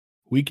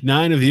Week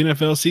 9 of the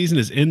NFL season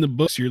is in the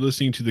books. You're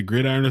listening to the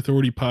Gridiron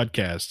Authority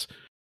podcast.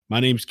 My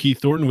name's Keith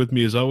Thornton. With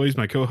me, as always,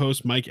 my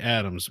co-host, Mike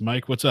Adams.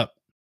 Mike, what's up?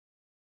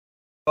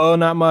 Oh,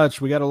 not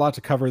much. We got a lot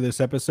to cover this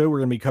episode. We're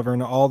going to be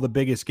covering all the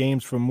biggest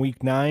games from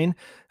Week 9,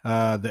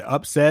 the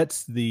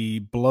upsets, the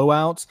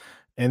blowouts,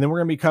 and then we're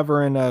going to be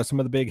covering some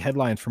of the big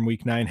headlines from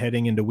Week 9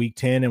 heading into Week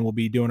 10, and we'll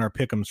be doing our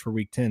pick'ems for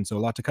Week 10. So a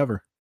lot to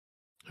cover.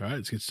 All right,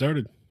 let's get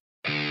started.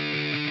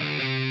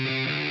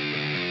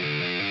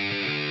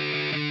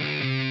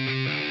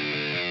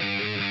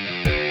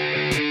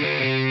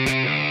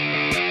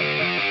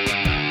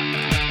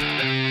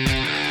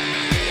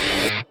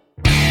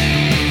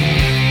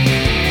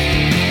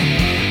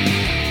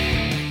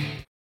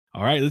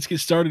 All right, let's get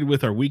started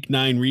with our Week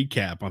 9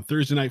 recap. On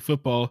Thursday Night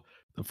Football,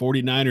 the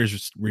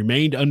 49ers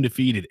remained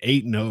undefeated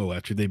 8-0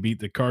 after they beat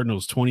the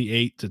Cardinals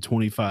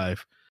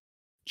 28-25.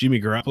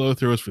 Jimmy Garoppolo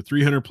throws for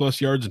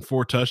 300-plus yards and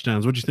 4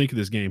 touchdowns. What'd you think of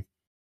this game?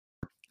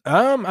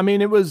 I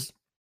mean, it was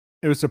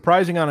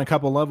surprising on a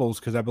couple levels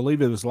because I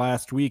believe it was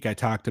last week I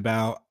talked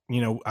about,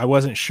 I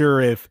wasn't sure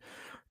if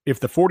the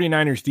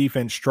 49ers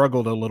defense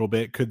struggled a little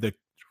bit, could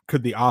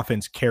the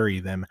offense carry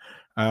them?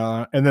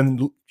 And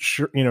then,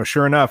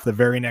 sure enough, the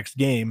very next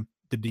game,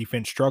 the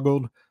defense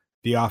struggled,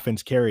 the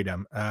offense carried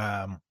them.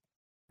 I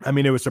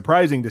mean, it was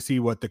surprising to see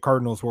what the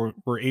Cardinals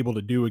were able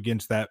to do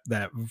against that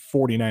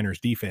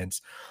 49ers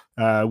defense,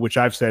 which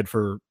I've said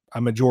for a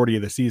majority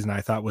of the season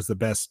I thought was the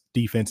best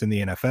defense in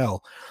the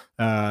NFL.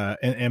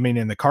 And I mean,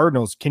 in the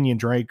Cardinals, Kenyon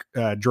Drake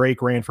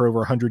ran for over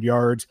 100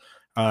 yards.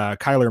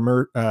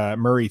 Kyler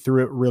Murray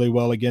threw it really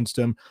well against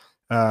him.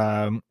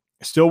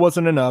 Still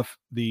wasn't enough.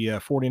 The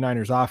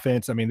 49ers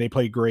offense, I mean, they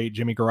played great.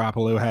 Jimmy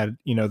Garoppolo had,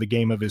 the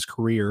game of his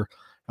career,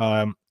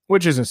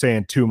 which isn't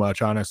saying too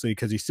much, honestly,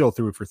 because he still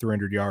threw it for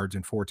 300 yards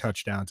and 4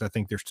 touchdowns. I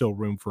think there's still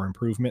room for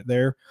improvement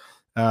there.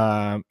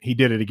 He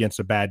did it against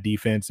a bad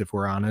defense, if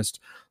we're honest.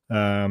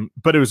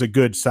 But it was a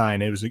good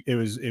sign. It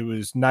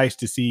was nice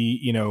to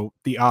see,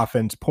 the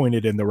offense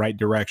pointed in the right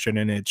direction,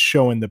 and it's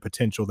showing the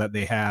potential that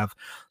they have,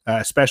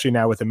 especially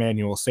now with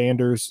Emmanuel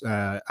Sanders.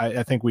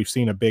 I think we've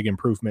seen a big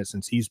improvement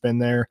since he's been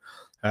there.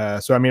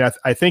 So, I mean,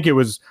 I think it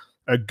was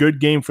a good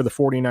game for the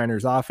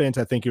 49ers offense.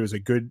 I think it was a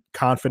good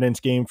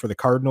confidence game for the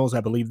Cardinals. I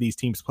believe these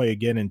teams play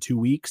again in 2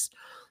 weeks.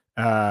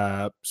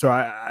 So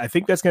I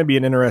think that's going to be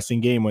an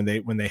interesting game when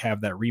they have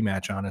that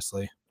rematch,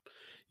 honestly.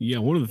 Yeah,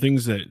 one of the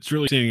things that's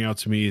really standing out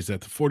to me is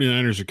that the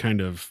 49ers are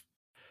kind of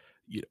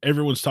 –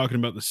 everyone's talking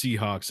about the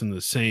Seahawks and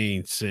the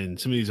Saints and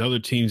some of these other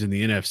teams in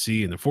the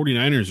NFC, and the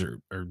 49ers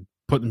are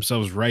putting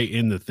themselves right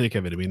in the thick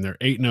of it. I mean, they're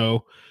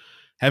 8-0,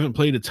 haven't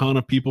played a ton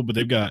of people, but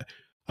they've got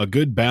a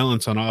good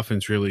balance on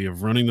offense, really,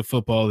 of running the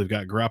football. They've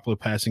got Garoppolo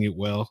passing it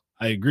well.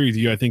 I agree with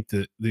you. I think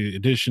that the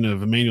addition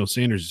of Emmanuel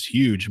Sanders is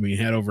huge. I mean,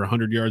 he had over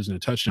 100 yards and a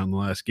touchdown in the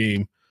last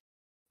game.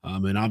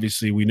 And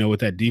obviously we know what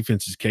that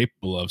defense is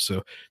capable of.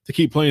 So to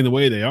keep playing the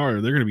way they are,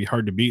 they're going to be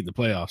hard to beat in the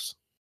playoffs.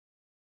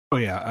 Oh,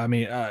 yeah. I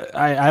mean,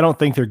 I don't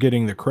think they're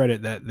getting the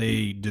credit that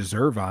they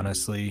deserve,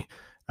 honestly.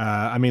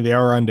 I mean, they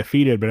are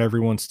undefeated, but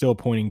everyone's still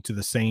pointing to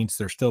the Saints.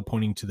 They're still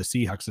pointing to the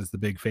Seahawks as the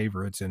big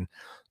favorites and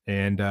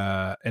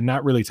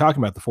not really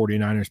talking about the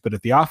 49ers. But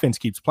if the offense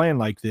keeps playing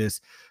like this,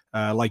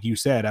 like you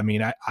said, I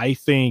mean, I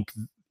think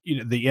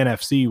the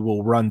NFC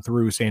will run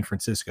through San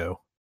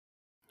Francisco.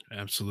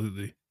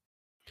 Absolutely.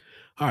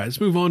 All right,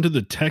 let's move on to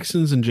the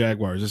Texans and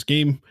Jaguars. This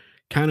game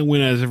kind of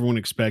went as everyone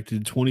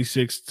expected,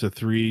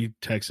 26-3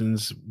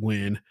 Texans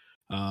win.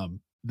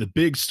 The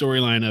big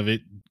storyline of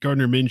it,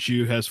 Gardner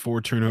Minshew has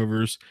 4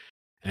 turnovers,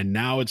 and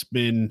now it's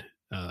been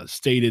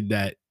stated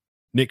that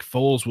Nick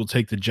Foles will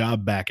take the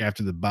job back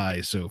after the bye.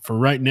 So for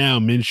right now,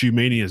 Minshew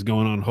Mania is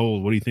going on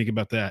hold. What do you think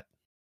about that?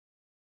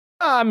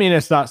 I mean,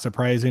 it's not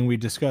surprising. We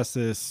discussed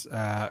this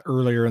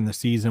earlier in the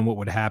season, what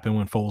would happen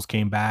when Foles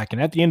came back.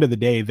 And at the end of the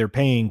day, they're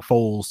paying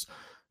Foles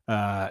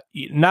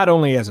not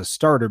only as a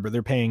starter, but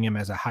they're paying him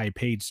as a high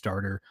paid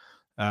starter.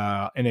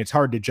 And it's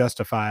hard to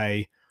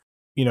justify,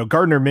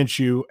 Gardner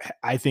Minshew,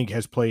 I think,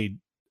 has played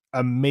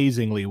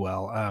amazingly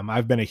well.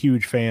 I've been a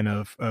huge fan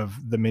of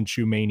the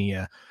Minshew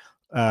Mania.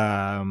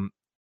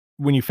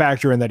 When you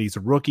factor in that he's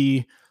a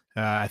rookie,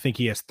 I think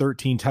he has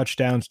 13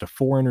 touchdowns to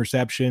 4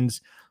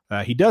 interceptions.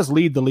 He does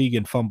lead the league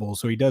in fumbles,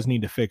 so he does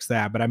need to fix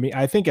that. But I mean,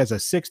 I think as a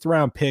 6th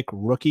round pick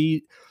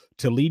rookie,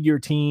 to lead your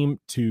team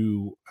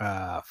to,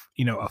 a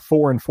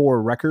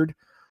 4-4 record,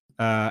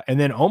 and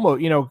then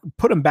almost,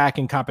 put him back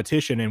in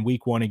competition in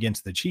week 1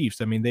 against the Chiefs.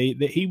 I mean,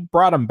 he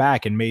brought him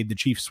back and made the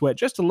Chiefs sweat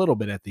just a little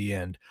bit at the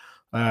end.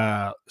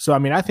 So, I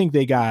mean, I think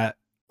they got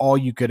all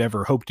you could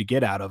ever hope to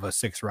get out of a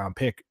 6th round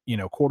pick,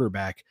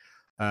 quarterback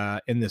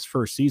in this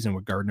first season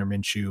with Gardner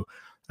Minshew.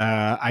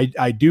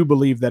 I do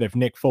believe that if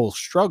Nick Foles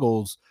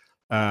struggles,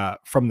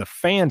 from the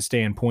fan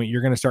standpoint,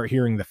 you're going to start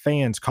hearing the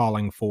fans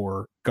calling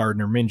for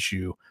Gardner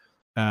Minshew.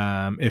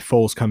 If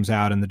Foles comes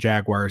out and the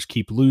Jaguars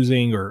keep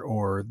losing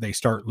or they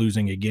start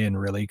losing again,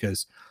 really,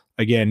 because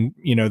again,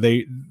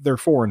 they're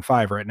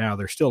 4-5 right now.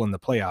 They're still in the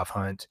playoff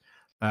hunt.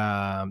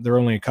 They're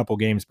only a couple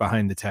games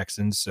behind the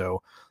Texans.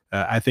 So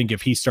I think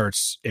if he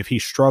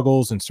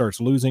struggles and starts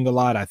losing a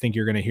lot, I think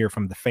you're going to hear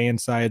from the fan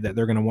side that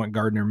they're going to want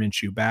Gardner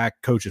Minshew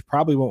back. Coaches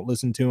probably won't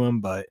listen to him,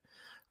 but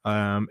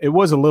it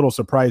was a little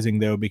surprising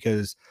though,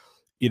 because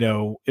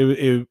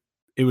it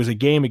was a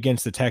game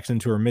against the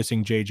Texans, who are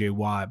missing J.J.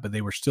 Watt, but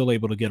they were still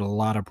able to get a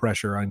lot of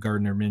pressure on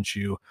Gardner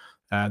Minshew.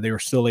 They were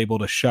still able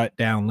to shut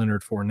down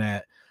Leonard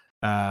Fournette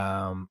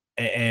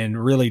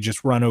and really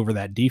just run over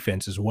that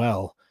defense as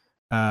well.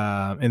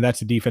 And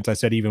that's a defense, I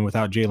said, even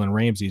without Jalen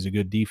Ramsey, is a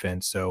good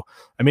defense. So,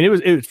 I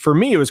mean, for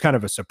me, it was kind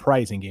of a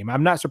surprising game.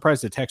 I'm not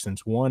surprised the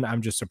Texans won.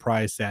 I'm just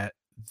surprised at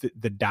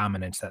the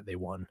dominance that they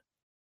won.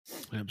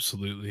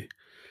 Absolutely.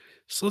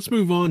 So let's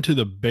move on to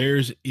the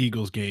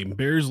Bears-Eagles game.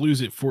 Bears lose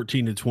it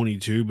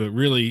 14-22, but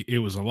really it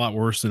was a lot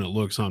worse than it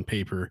looks on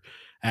paper.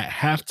 At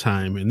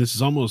halftime, and this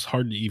is almost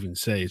hard to even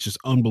say, it's just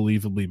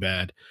unbelievably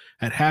bad.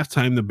 At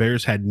halftime, the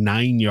Bears had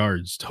 9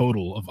 yards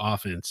total of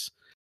offense.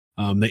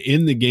 They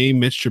end the game.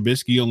 Mitch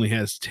Trubisky only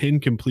has 10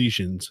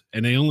 completions,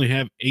 and they only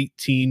have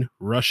 18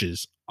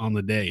 rushes on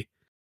the day.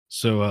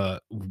 So,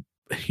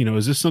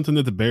 is this something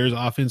that the Bears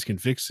offense can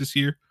fix this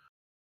year?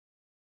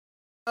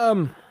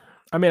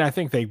 I mean, I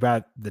think they've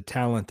got the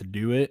talent to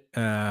do it.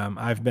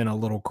 I've been a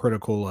little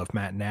critical of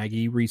Matt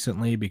Nagy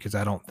recently because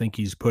I don't think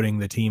he's putting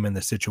the team in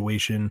the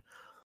situation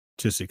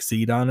to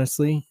succeed,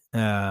 honestly.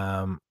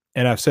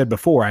 And I've said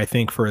before, I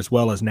think for as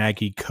well as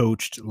Nagy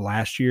coached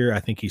last year, I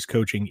think he's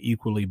coaching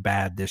equally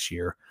bad this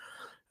year.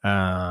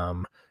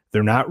 They're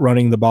not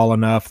running the ball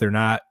enough. They're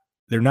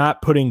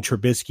not putting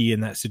Trubisky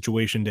in that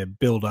situation to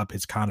build up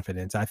his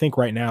confidence. I think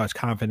right now his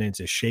confidence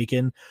is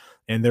shaken,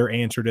 and their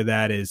answer to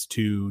that is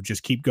to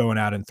just keep going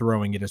out and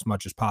throwing it as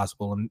much as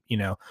possible. And,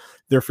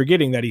 they're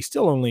forgetting that he's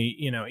still only,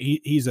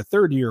 he's a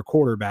third-year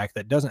quarterback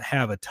that doesn't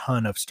have a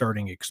ton of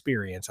starting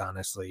experience,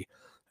 honestly,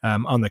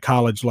 on the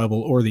college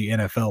level or the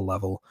NFL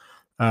level.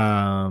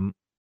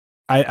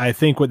 I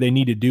think what they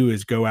need to do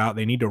is go out.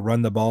 They need to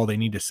run the ball. They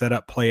need to set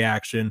up play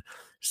action,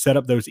 set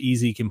up those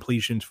easy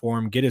completions for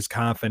him, get his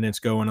confidence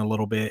going a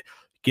little bit,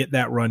 get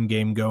that run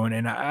game going.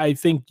 And I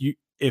think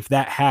if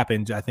that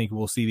happens, I think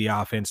we'll see the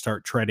offense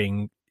start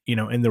treading,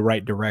 in the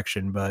right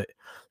direction. But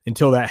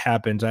until that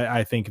happens,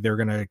 I think they're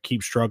going to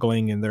keep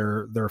struggling, and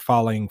they're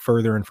falling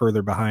further and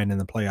further behind in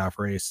the playoff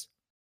race.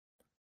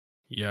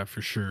 Yeah,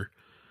 for sure.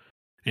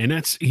 And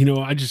that's,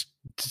 I just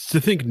to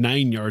think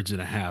 9 yards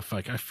and a half,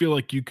 like I feel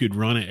like you could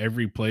run it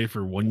every play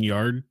for 1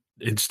 yard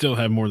and still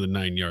have more than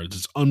 9 yards.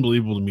 It's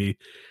unbelievable to me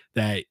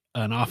that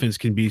an offense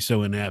can be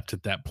so inept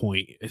at that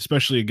point,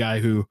 especially a guy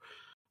who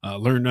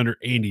learned under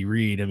Andy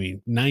Reid. I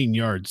mean, 9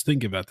 yards.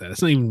 Think about that.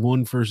 It's not even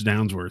one first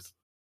down's worth.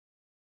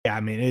 Yeah, I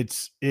mean,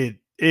 it's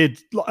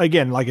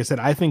again, like I said,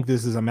 I think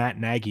this is a Matt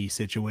Nagy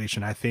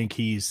situation. I think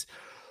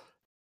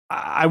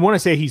I want to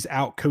say he's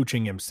out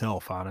coaching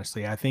himself.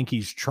 Honestly, I think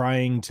he's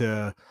trying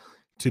to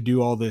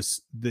do all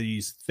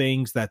these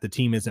things that the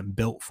team isn't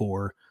built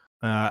for.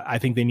 I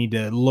think they need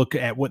to look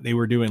at what they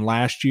were doing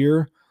last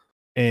year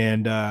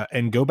and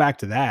go back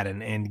to that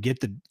and get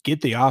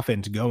the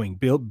offense going,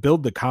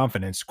 build the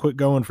confidence, quit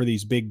going for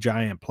these big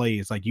giant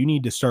plays. Like, you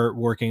need to start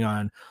working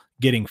on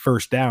getting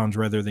first downs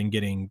rather than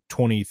getting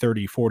 20,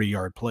 30,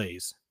 40-yard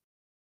plays.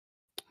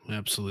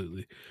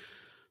 Absolutely.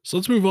 So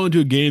let's move on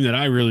to a game that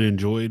I really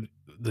enjoyed.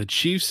 The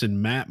Chiefs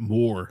and Matt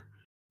Moore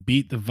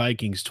beat the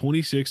Vikings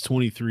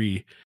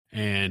 26-23.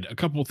 And a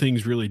couple of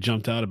things really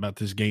jumped out about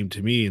this game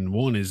to me. And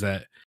one is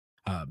that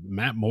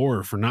Matt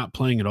Moore, for not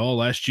playing at all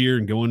last year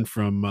and going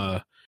from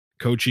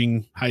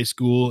coaching high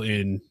school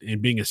and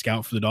being a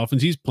scout for the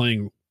Dolphins, he's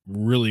playing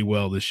really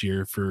well this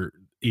year for,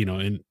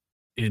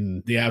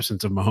 in the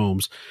absence of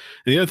Mahomes.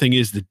 And the other thing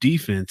is the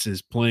defense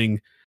is playing,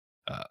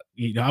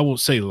 I won't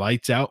say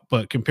lights out,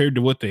 but compared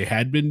to what they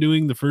had been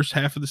doing the first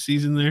half of the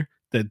season there,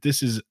 that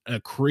this is a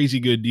crazy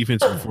good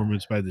defensive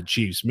performance by the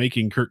Chiefs,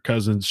 making Kirk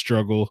Cousins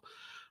struggle,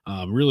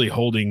 really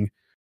holding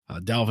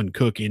Dalvin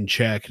Cook in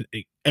check.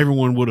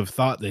 Everyone would have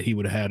thought that he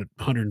would have had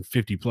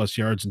 150 plus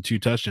yards and 2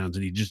 touchdowns,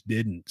 and he just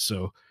didn't.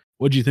 So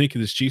what do you think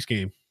of this Chiefs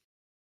game?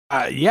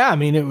 Yeah, I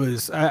mean, it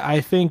was,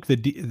 I think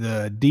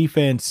the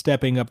defense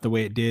stepping up the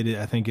way it did,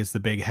 I think is the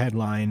big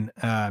headline,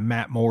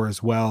 Matt Moore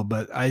as well.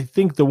 But I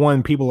think the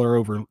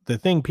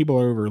thing people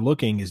are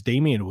overlooking is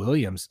Damian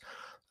Williams.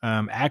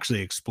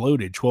 Actually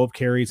exploded, 12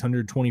 carries,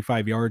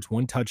 125 yards,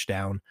 1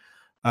 touchdown.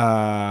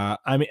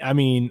 I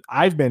mean,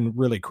 I've been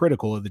really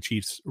critical of the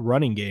Chiefs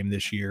running game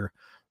this year.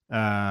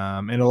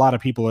 And a lot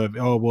of people have,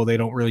 they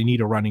don't really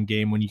need a running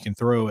game when you can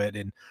throw it.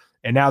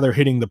 And now they're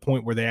hitting the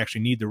point where they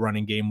actually need the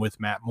running game with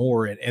Matt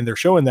Moore. And they're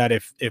showing that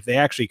if they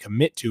actually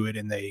commit to it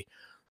and they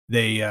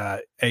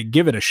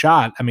give it a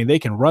shot, I mean, they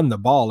can run the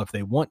ball if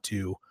they want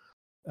to.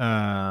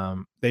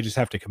 They just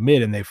have to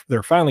commit, and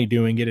they're finally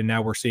doing it, and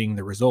now we're seeing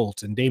the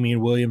results. And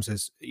Damian Williams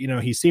has,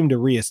 he seemed to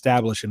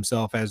reestablish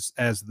himself as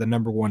the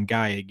number one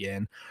guy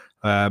again.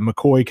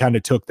 McCoy kind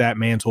of took that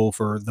mantle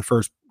for the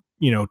first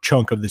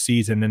chunk of the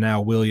season, and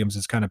now Williams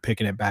is kind of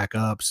picking it back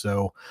up.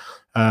 So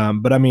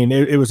but I mean,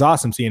 it was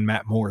awesome seeing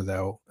Matt Moore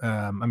though.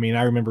 I mean,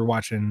 I remember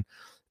watching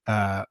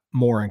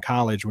Moore in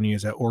college when he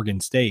was at Oregon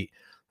State.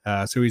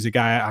 So he's a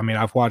guy, I mean,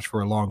 I've watched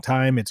for a long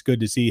time. It's good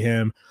to see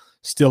him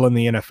still in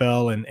the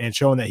NFL and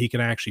showing that he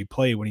can actually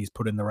play when he's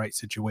put in the right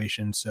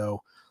situation.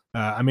 So,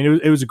 I mean,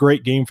 it was a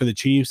great game for the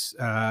Chiefs.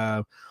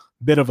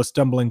 Bit of a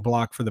stumbling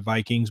block for the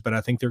Vikings, but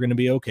I think they're going to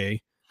be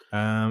okay,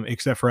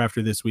 except for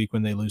after this week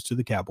when they lose to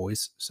the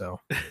Cowboys. So,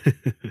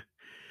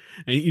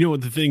 and you know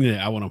what, the thing that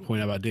I want to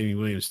point out about Damien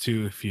Williams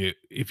too, if you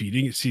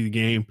didn't see the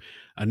game,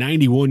 a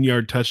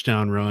 91-yard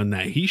touchdown run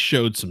that he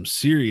showed some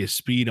serious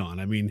speed on.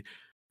 I mean,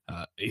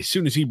 as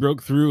soon as he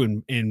broke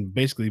through and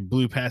basically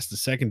blew past the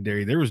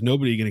secondary, there was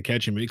nobody going to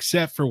catch him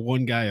except for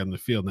one guy on the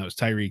field, and that was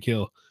Tyreek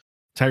Hill.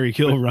 Tyreek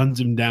Hill runs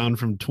him down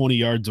from 20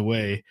 yards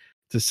away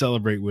to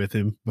celebrate with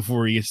him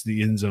before he gets to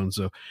the end zone.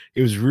 So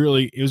it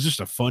was just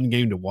a fun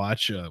game to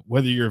watch.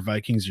 Whether you're a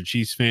Vikings or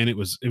Chiefs fan, it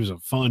was a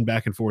fun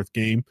back and forth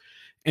game.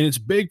 And it's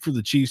big for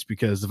the Chiefs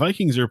because the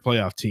Vikings are a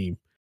playoff team,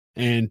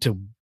 and to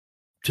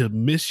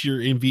miss your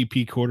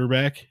MVP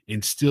quarterback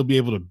and still be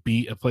able to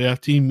beat a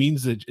playoff team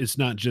means that it's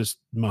not just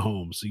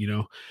Mahomes. You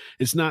know,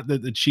 it's not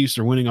that the Chiefs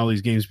are winning all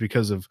these games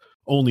because of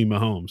only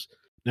Mahomes.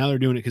 Now they're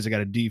doing it because they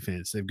got a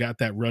defense. They've got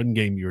that run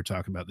game you were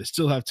talking about. They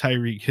still have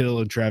Tyreek Hill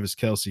and Travis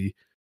Kelce,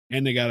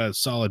 and they got a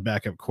solid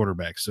backup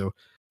quarterback. So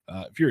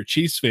if you're a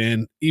Chiefs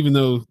fan, even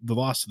though the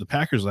loss to the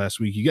Packers last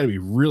week, you got to be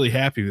really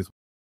happy with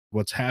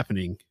what's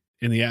happening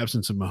in the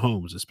absence of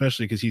Mahomes,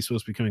 especially because he's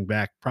supposed to be coming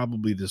back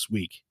probably this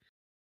week.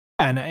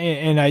 And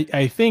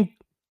I think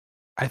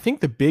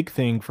the big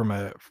thing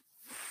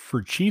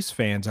for Chiefs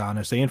fans,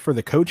 honestly, and for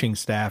the coaching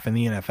staff in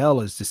the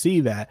NFL is to see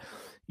that,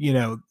 you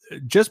know,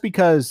 just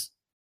because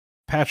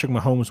Patrick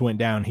Mahomes went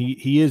down,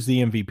 he is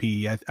the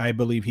MVP. I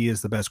believe he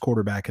is the best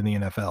quarterback in the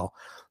NFL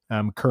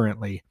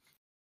currently.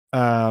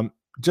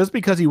 Just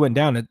because he went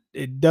down,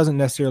 it doesn't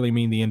necessarily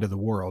mean the end of the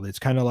world. It's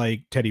kind of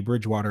like Teddy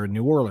Bridgewater in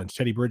New Orleans.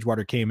 Teddy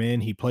Bridgewater came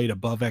in, he played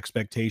above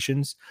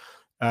expectations.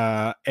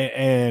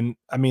 And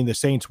I mean, the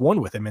Saints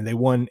won with him, and they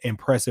won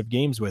impressive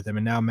games with him.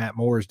 And now Matt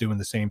Moore is doing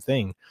the same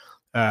thing.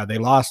 They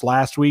lost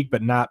last week,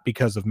 but not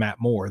because of Matt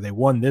Moore. They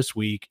won this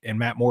week, and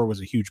Matt Moore was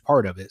a huge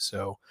part of it.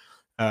 So,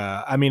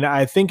 I mean,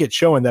 I think it's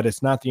showing that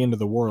it's not the end of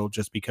the world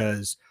just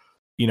because,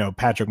 you know,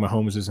 Patrick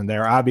Mahomes isn't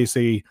there.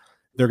 Obviously,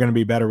 they're going to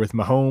be better with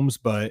Mahomes,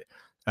 but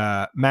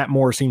Matt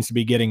Moore seems to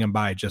be getting him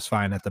by just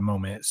fine at the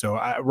moment. So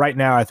right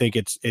now, I think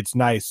it's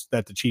nice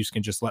that the Chiefs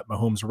can just let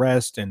Mahomes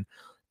rest and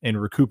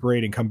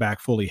recuperate and come back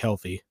fully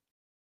healthy.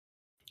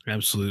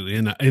 Absolutely.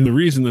 And the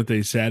reason that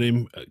they sat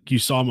him, you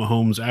saw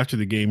Mahomes after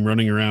the game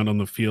running around on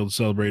the field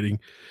celebrating.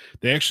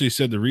 They actually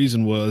said the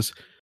reason was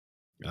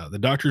the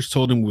doctors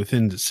told him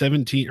within the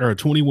 17 or a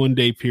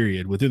 21-day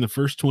period, within the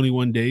first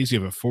 21 days,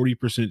 you have a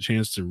 40%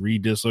 chance to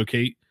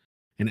re-dislocate.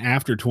 And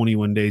after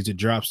 21 days, it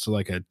drops to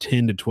like a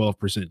 10 to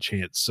 12%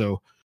 chance.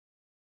 So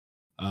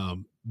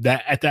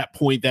that at that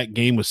point, that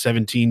game was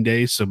 17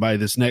 days. So by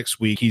this next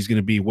week, he's going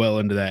to be well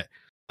into that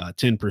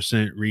 10%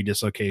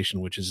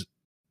 redislocation, which is,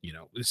 you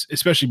know,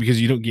 especially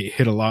because you don't get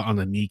hit a lot on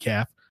the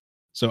kneecap.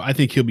 So I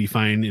think he'll be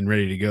fine and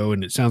ready to go.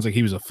 And it sounds like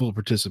he was a full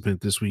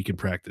participant this week in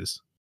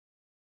practice.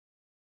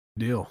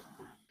 Deal.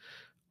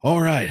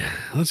 All right,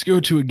 let's go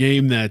to a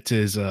game that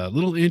is a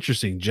little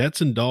interesting.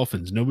 Jets and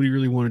Dolphins. Nobody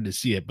really wanted to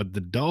see it, but the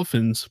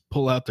Dolphins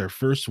pull out their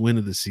first win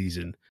of the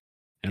season.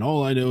 And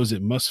all I know is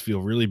it must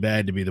feel really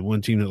bad to be the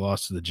one team that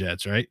lost to the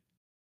Jets, right?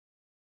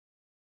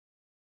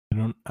 I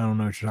don't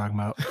know what you're talking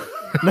about.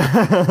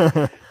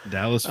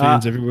 Dallas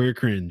fans everywhere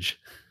cringe.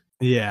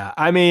 Yeah,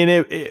 I mean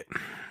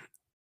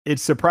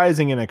it's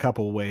surprising in a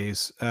couple of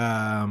ways.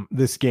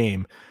 This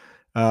game,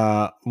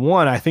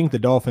 one, I think the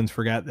Dolphins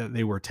forgot that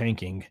they were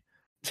tanking,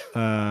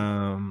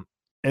 and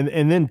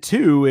then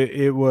two,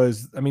 it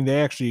was. I mean,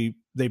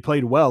 they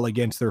played well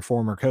against their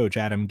former coach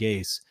Adam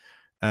Gase.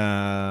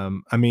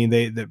 I mean,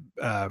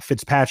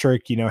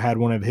 Fitzpatrick, you know, had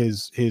one of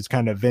his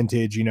kind of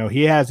vintage. You know,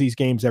 he has these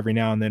games every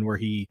now and then where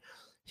he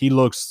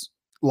looks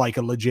like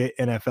a legit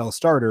NFL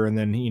starter. And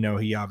then, you know,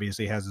 he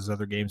obviously has his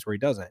other games where he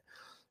doesn't.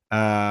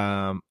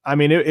 I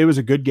mean, it was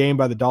a good game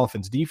by the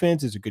Dolphins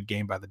defense. It's a good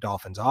game by the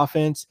Dolphins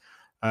offense.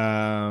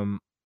 I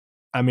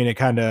mean, it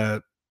kind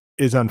of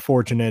is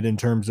unfortunate in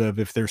terms of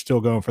if they're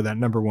still going for that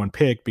number one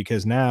pick,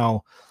 because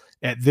now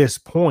at this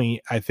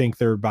point, I think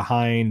they're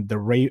behind the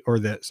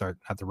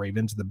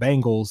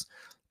Bengals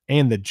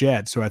and the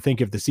Jets. So I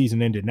think if the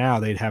season ended now,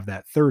 they'd have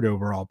that third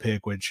overall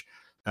pick, which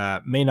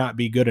may not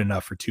be good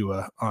enough for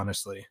Tua,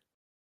 honestly.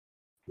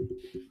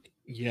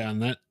 Yeah,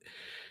 and that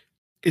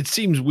it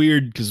seems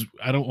weird because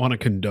I don't want to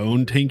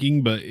condone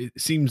tanking, but it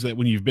seems that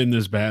when you've been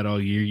this bad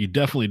all year, you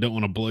definitely don't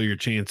want to blow your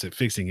chance at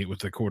fixing it with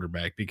the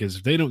quarterback, because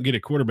if they don't get a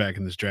quarterback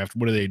in this draft,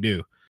 what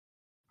do?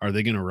 Are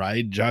they going to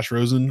ride Josh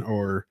Rosen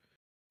or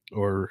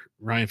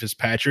Ryan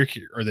Fitzpatrick?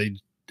 Are they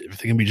going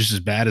to be just as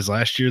bad as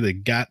last year? They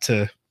got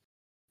to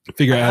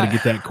figure out how to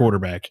get that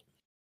quarterback.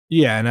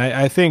 Yeah, and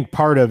I think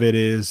part of it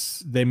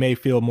is they may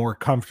feel more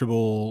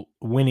comfortable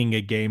winning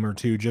a game or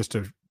two just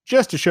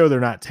to show they're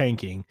not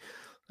tanking,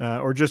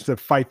 or just to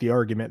fight the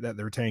argument that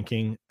they're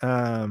tanking.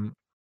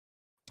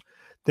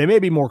 they may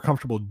be more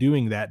comfortable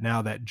doing that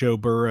now that Joe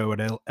Burrow at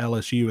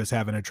LSU is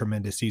having a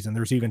tremendous season.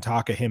 There's even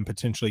talk of him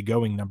potentially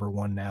going number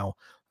one now,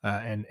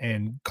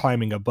 and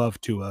climbing above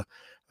Tua.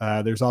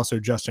 There's also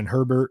Justin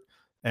Herbert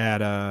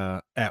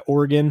at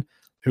Oregon,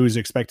 who's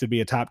expected to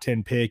be a top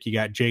 10 pick. You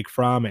got Jake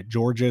Fromm at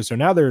Georgia. So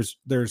now there's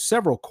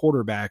several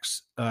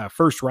quarterbacks,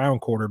 first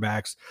round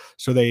quarterbacks.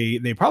 So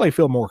they probably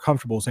feel more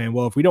comfortable saying,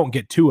 well, if we don't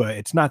get Tua,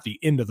 it's not the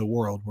end of the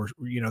world.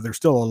 There's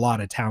still a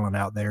lot of talent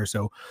out there.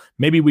 So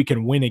maybe we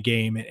can win a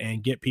game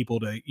and get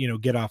people to,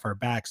 get off our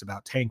backs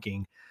about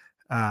tanking,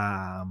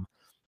 at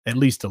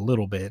least a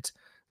little bit.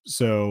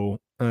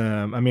 So,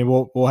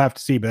 we'll have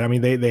to see, but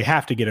they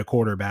have to get a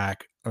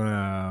quarterback.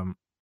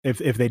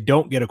 If they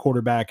don't get a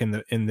quarterback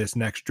in this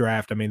next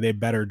draft, they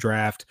better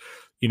draft,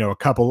 a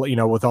couple,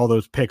 with all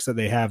those picks that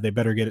they have, they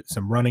better get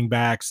some running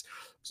backs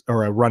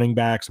or a running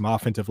back, some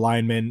offensive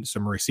linemen,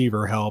 some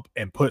receiver help,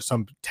 and put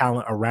some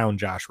talent around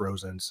Josh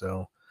Rosen.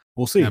 So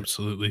we'll see.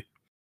 Absolutely.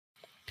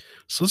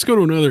 So let's go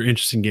to another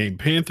interesting game.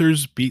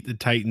 Panthers beat the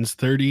Titans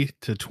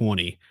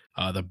 30-20.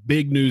 The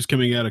big news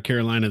coming out of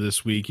Carolina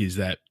this week is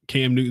that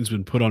Cam Newton's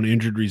been put on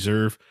injured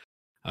reserve.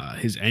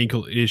 His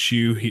ankle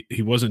issue,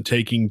 he wasn't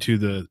taking to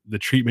the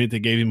treatment they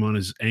gave him on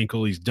his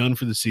ankle. He's done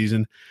for the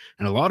season.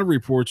 And a lot of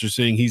reports are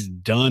saying he's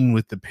done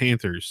with the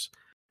Panthers.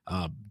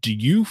 Do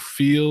you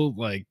feel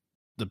like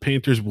the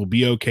Panthers will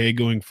be okay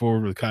going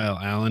forward with Kyle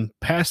Allen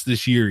past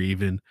this year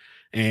even?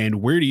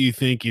 And where do you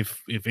think,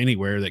 if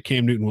anywhere, that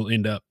Cam Newton will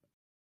end up?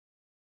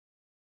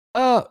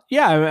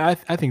 Yeah,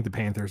 I think the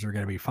Panthers are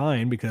going to be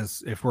fine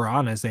because if we're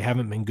honest, they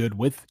haven't been good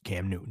with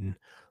Cam Newton.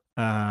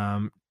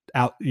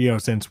 Out,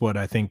 since what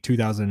I think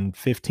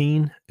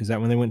 2015 is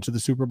that when they went to the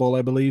Super Bowl,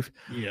 I believe.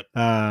 Yep.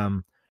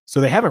 So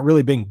they haven't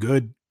really been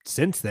good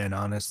since then,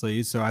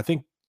 honestly. So I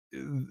think,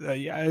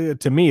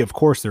 to me, of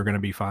course, they're going to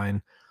be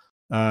fine.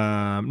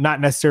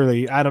 Not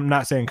necessarily. I'm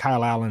not saying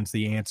Kyle Allen's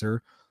the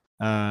answer,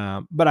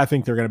 but I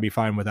think they're going to be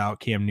fine without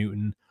Cam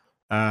Newton.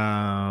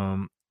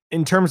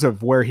 In terms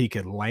of where he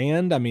could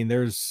land,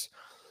 there's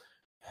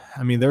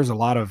a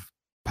lot of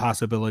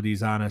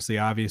possibilities, honestly.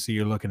 Obviously,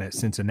 you're looking at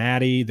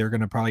Cincinnati. They're going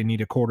to probably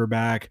need a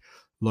quarterback.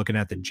 Looking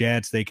at the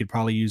Jets, they could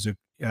probably use the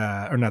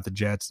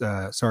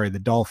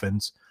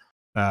Dolphins.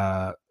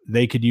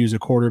 They could use a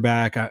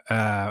quarterback.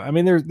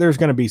 There's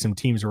going to be some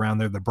teams around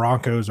there. The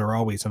Broncos are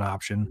always an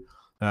option.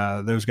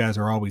 Those guys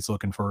are always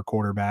looking for a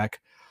quarterback.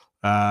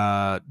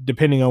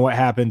 Depending on what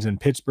happens in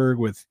Pittsburgh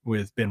with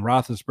Ben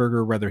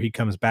Roethlisberger, whether he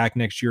comes back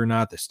next year or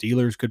not, the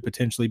Steelers could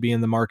potentially be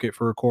in the market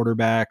for a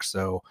quarterback.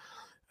 So,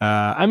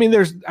 I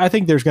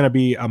think there's going to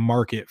be a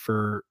market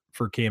for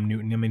Cam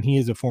Newton. He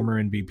is a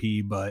former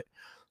MVP, but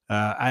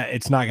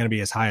it's not going to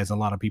be as high as a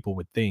lot of people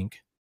would think.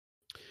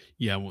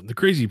 Yeah, well, the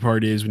crazy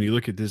part is when you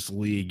look at this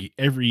league,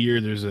 every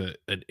year there's an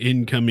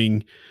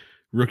incoming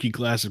rookie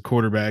class of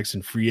quarterbacks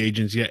and free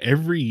agents. Yeah,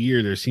 every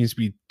year there seems to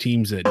be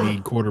teams that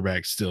need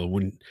quarterbacks still.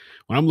 When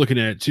I'm looking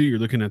at it too, you're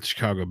looking at the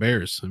Chicago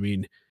Bears.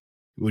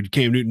 Would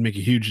Cam Newton make a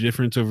huge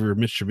difference over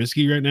Mitch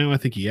Trubisky right now? I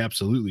think he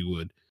absolutely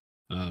would.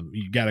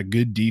 You got a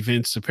good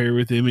defense to pair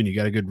with him, and you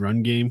got a good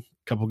run game,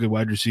 a couple good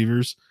wide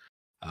receivers.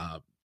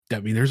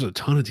 There's a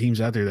ton of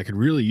teams out there that could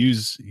really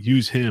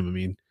use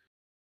him.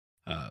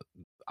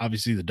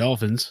 Obviously the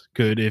Dolphins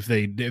could if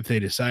they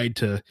decide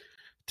to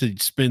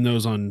spend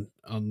those on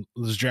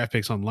those draft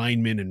picks on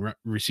linemen and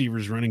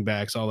receivers, running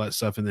backs, all that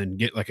stuff, and then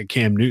get like a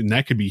Cam Newton.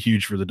 That could be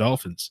huge for the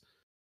Dolphins.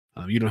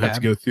 You don't have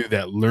to go through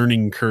that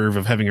learning curve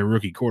of having a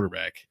rookie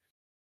quarterback.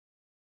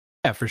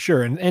 Yeah, for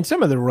sure. And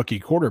some of the rookie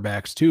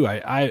quarterbacks too,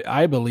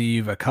 I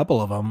believe a couple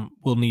of them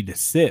will need to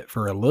sit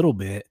for a little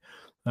bit.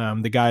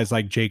 The guys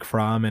like Jake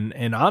Fromm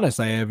and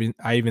honestly,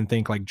 I even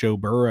think like Joe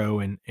Burrow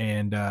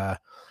and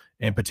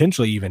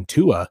potentially even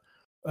Tua.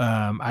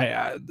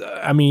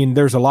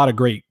 There's a lot of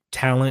great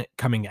talent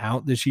coming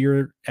out this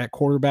year at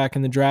quarterback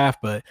in the draft,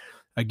 but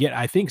again,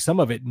 I think some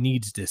of it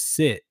needs to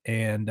sit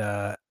and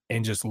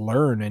just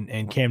learn.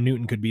 And Cam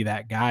Newton could be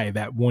that guy,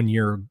 that 1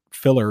 year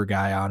filler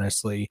guy,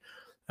 honestly.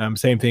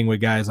 Same thing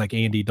with guys like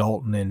Andy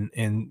Dalton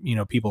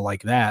and people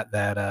like that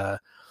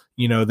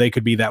they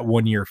could be that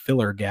 1 year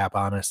filler gap,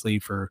 honestly,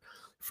 for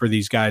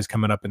these guys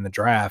coming up in the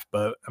draft.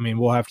 But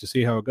we'll have to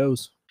see how it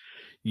goes.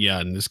 Yeah,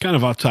 and it's kind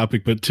of off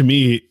topic, but to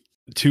me,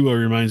 Tua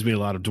reminds me a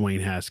lot of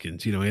Dwayne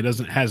Haskins. He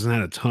hasn't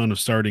had a ton of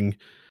starting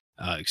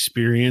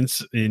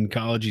experience in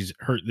college. He's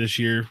hurt this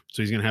year,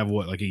 so he's going to have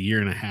like a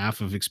year and a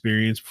half of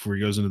experience before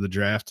he goes into the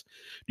draft.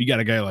 You got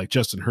a guy like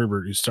Justin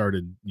Herbert who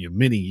started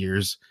many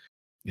years.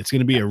 It's going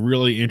to be a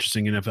really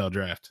interesting NFL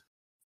draft.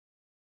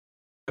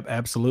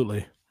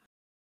 Absolutely.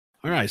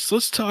 All right, so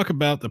let's talk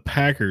about the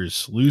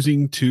Packers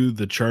losing to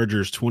the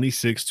Chargers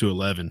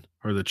 26-11.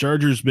 Are the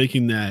Chargers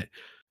making that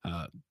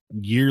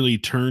yearly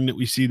turn that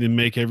we see them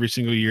make every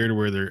single year to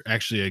where they're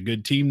actually a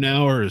good team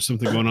now, or is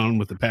something going on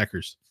with the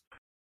Packers?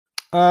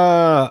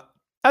 I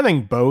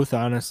think both,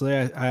 honestly.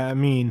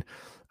 I'm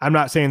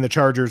not saying the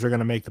Chargers are going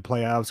to make the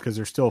playoffs because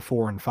they're still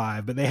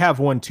 4-5, but they have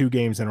won 2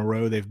 games in a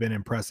row. They've been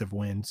impressive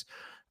wins.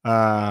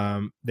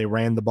 They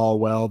ran the ball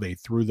well. They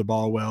threw the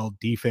ball well.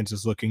 Defense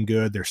is looking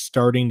good. They're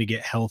starting to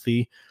get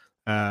healthy.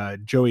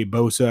 Joey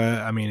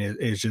Bosa, I mean,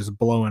 is just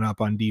blowing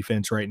up on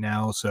defense right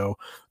now. So,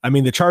 I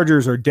mean, the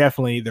Chargers are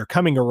they're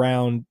coming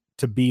around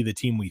to be the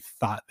team we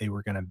thought they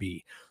were going to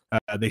be.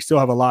 They still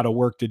have a lot of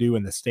work to do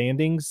in the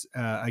standings.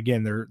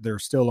 Again, they're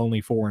still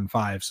only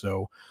 4-5.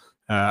 So,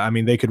 I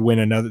mean, they could win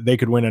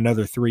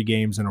another 3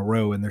 games in a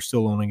row, and they're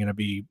still only going to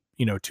be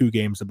 2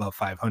 games above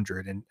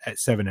 500 and at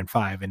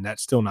 7-5, and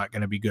that's still not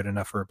going to be good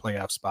enough for a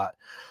playoff spot.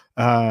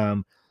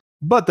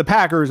 But the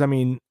Packers, I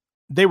mean,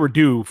 they were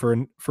due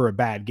for a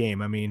bad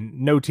game. I mean,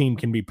 no team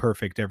can be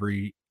perfect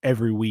every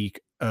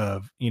week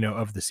of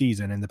the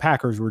season, and the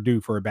Packers were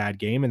due for a bad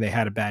game, and they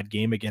had a bad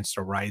game against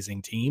a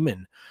rising team,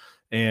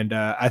 and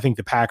I think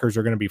the Packers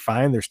are going to be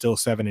fine. They're still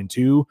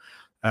 7-2.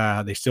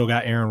 They still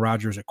got Aaron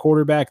Rodgers at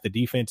quarterback. The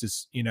defense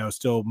is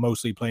still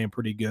mostly playing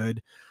pretty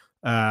good,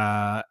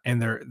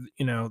 and they're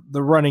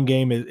the running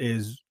game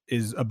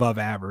is above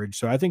average.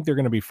 So I think they're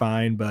going to be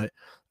fine, but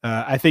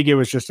I think it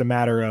was just a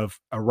matter of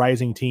a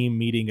rising team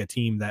meeting a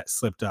team that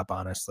slipped up,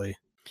 honestly.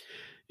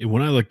 And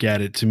when I look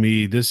at it, to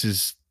me, this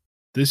is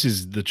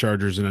the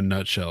Chargers in a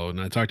nutshell. And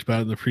I talked about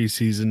it in the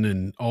preseason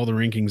and all the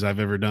rankings I've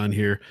ever done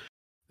here.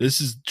 This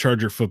is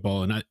Charger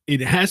football. And it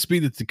has to be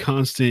that the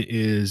constant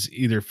is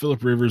either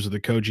Phillip Rivers or the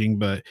coaching,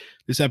 but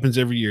this happens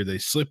every year. They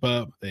slip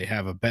up. They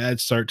have a bad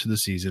start to the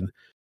season.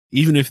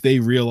 Even if they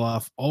reel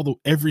off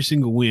every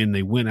single win,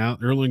 they win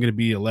out, they're only going to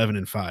be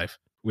 11-5,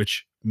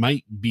 which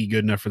might be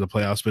good enough for the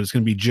playoffs, but it's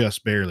going to be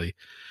just barely.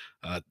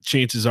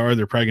 Chances are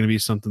they're probably going to be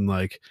something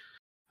like,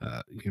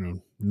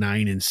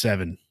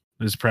 9-7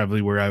 is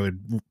probably where I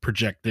would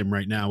project them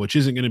right now, which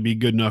isn't going to be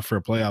good enough for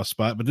a playoff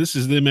spot, but this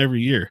is them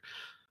every year.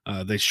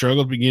 They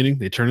struggle at the beginning.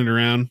 They turn it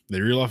around.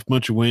 They reel off a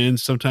bunch of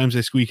wins. Sometimes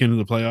they squeak into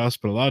the playoffs,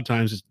 but a lot of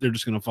times they're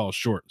just going to fall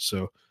short.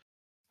 So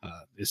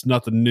it's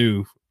nothing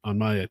new on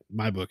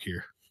my book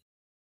here.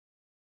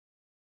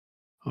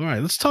 All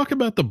right, let's talk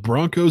about the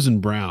Broncos and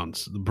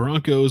Browns. The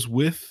Broncos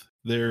with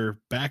their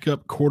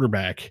backup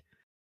quarterback,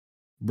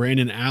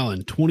 Brandon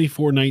Allen,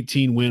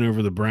 24-19 win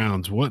over the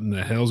Browns. What in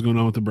the hell's going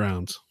on with the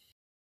Browns?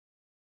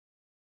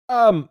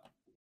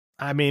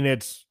 I mean,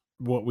 it's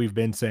what we've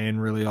been saying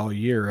really all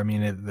year. I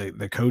mean,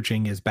 the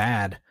coaching is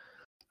bad.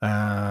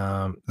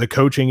 The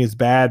coaching is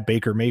bad.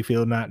 Baker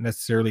Mayfield not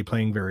necessarily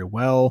playing very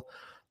well.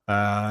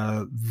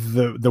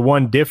 The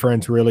one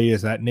difference really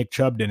is that Nick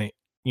Chubb didn't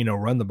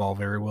run the ball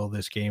very well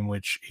this game,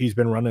 which he's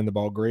been running the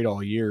ball great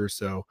all year.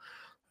 So,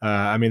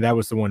 I mean, that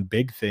was the one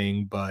big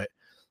thing, but,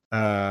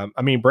 I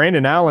mean,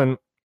 Brandon Allen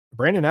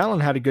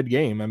had a good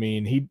game. I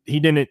mean, he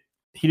didn't,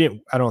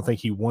 I don't think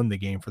he won the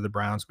game for the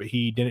Browns, but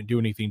he didn't do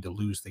anything to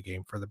lose the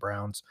game for the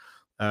Browns,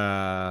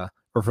 or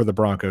for the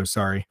Broncos.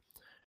 Sorry.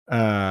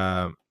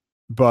 But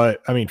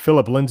I mean,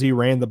 Phillip Lindsay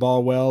ran the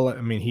ball well. I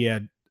mean, he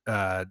had,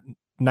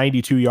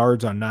 92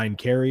 yards on 9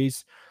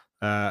 carries.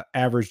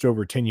 Averaged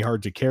over 10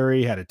 yards a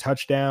carry, had a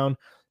touchdown.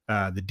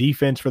 The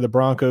defense for the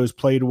Broncos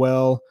played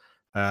well,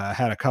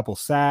 had a couple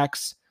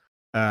sacks.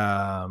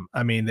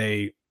 I mean,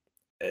 the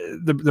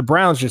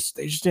Browns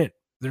they're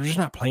just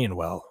not playing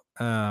well.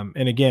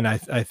 And again, I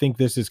think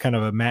this is kind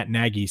of a Matt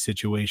Nagy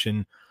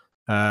situation,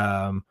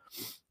 but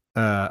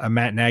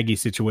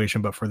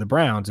for the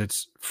Browns,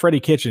 it's Freddie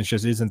Kitchens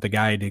just isn't the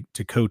guy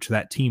to coach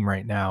that team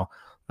right now.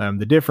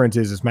 The difference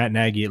is Matt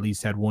Nagy at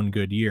least had one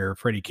good year.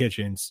 Freddie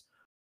Kitchens,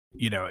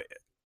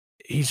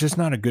 he's just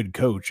not a good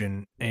coach.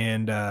 And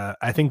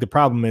I think the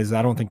problem is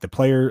I don't think the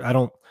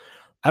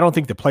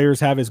players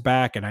have his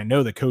back, and I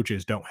know the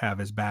coaches don't have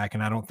his back.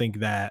 And I don't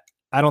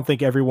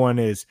think everyone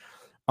is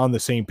on the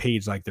same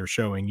page like they're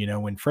showing.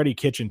 When Freddie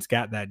Kitchens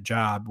got that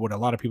job, what a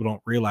lot of people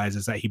don't realize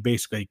is that he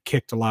basically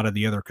kicked a lot of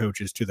the other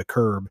coaches to the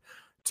curb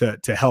to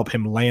help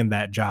him land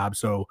that job.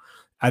 So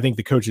I think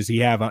the coaches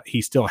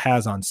he still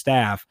has on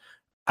staff,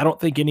 I don't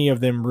think any of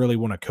them really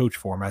want to coach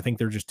for him. I think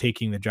they're just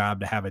taking the job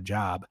to have a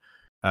job.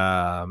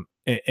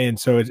 And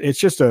so it's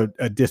just a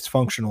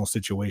dysfunctional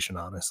situation,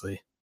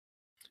 honestly.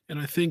 And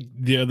I think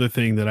the other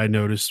thing that I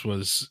noticed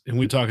was, and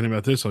we're talking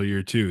about this all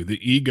year too, the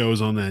egos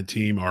on that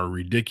team are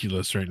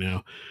ridiculous right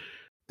now.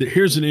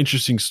 Here's an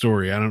interesting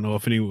story. I don't know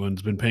if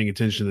anyone's been paying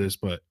attention to this,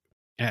 but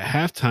at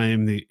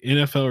halftime, the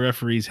NFL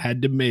referees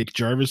had to make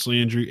Jarvis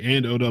Landry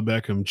and Odell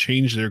Beckham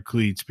change their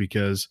cleats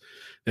because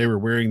they were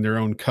wearing their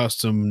own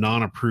custom,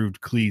 non-approved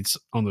cleats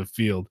on the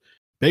field.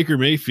 Baker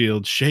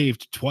Mayfield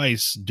shaved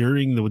twice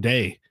during the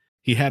day.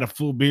 He had a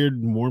full beard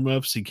and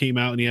warm-ups. He came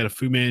out and he had a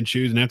Fu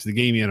Manchu, and after the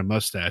game, he had a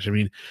mustache. I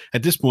mean,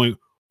 at this point,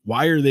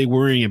 why are they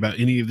worrying about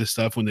any of this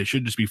stuff when they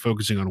should just be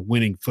focusing on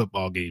winning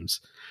football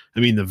games? I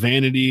mean, the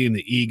vanity and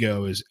the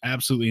ego is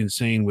absolutely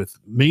insane with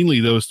mainly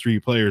those 3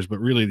 players, but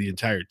really the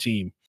entire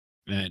team.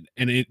 And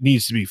it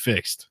needs to be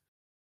fixed.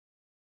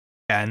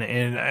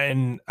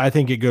 And I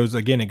think it goes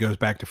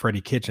back to Freddie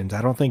Kitchens.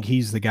 I don't think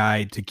he's the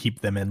guy to keep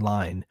them in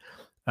line.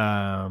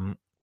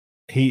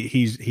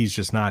 He's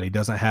just not. He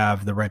doesn't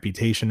have the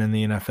reputation in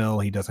the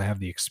NFL. He doesn't have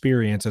the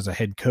experience as a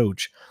head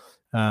coach.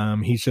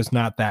 He's just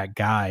not that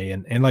guy.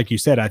 And like you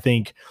said, I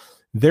think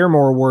they're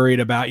more worried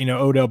about,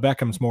 Odell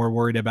Beckham's more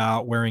worried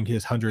about wearing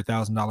his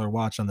 $100,000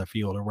 watch on the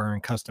field or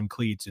wearing custom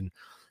cleats.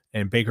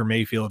 and Baker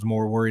Mayfield's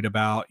more worried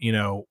about,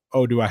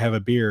 oh, do I have a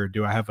beard?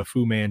 Do I have a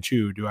Fu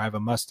Manchu? Do I have a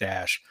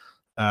mustache?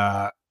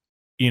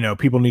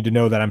 People need to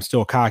know that I'm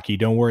still cocky.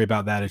 Don't worry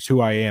about that. It's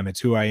who I am. It's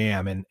who I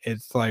am. And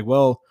it's like,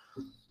 well,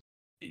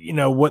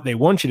 what they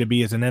want you to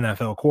be is an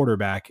NFL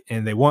quarterback,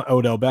 and they want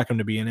Odell Beckham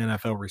to be an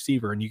NFL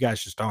receiver, and you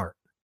guys just aren't.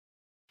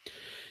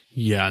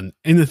 Yeah.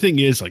 And the thing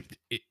is, like,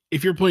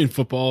 if you're playing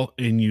football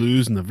and you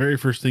lose and the very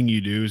first thing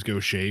you do is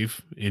go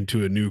shave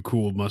into a new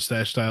cool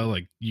mustache style,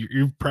 like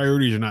your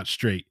priorities are not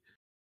straight.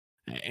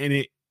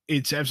 And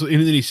it's absolutely,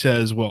 and then he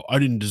says, well, I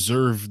didn't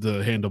deserve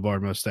the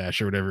handlebar mustache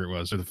or whatever it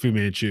was, or the Fu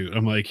Manchu.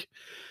 I'm like,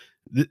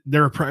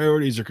 their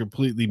priorities are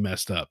completely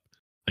messed up.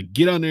 Like,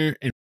 get on there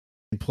and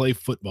play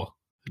football.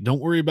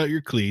 Don't worry about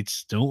your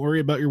cleats. Don't worry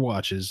about your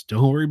watches.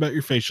 Don't worry about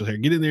your facial hair.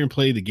 Get in there and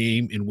play the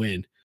game and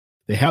win.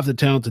 They have the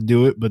talent to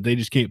do it, but they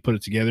just can't put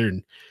it together.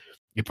 And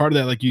part of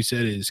that, like you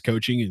said, is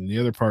coaching. And the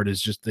other part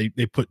is just they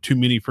put too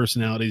many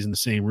personalities in the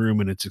same room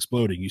and it's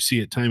exploding. You see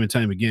it time and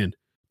time again.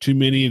 Too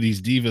many of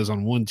these divas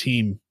on one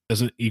team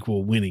doesn't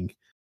equal winning.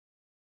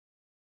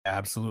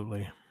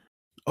 Absolutely.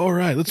 All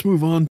right, let's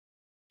move on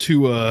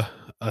to a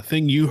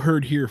thing you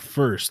heard here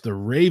first. The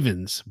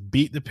Ravens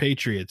beat the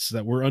Patriots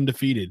that were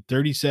undefeated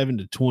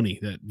 37-20.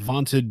 That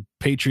vaunted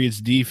Patriots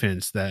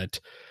defense that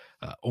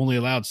only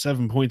allowed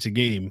 7 points a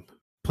game,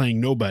 playing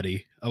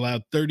nobody,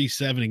 allowed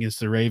 37 against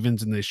the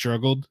Ravens, and they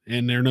struggled,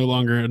 and they're no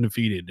longer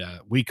undefeated.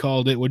 We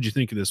called it. What'd you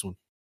think of this one?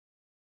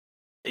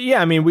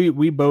 Yeah, I mean,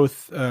 we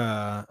both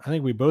I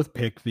think we both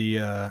picked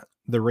the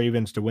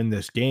Ravens to win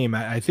this game.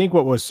 I think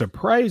what was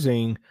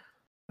surprising,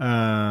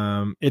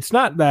 it's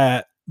not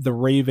that the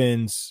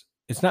Ravens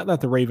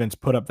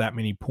put up that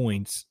many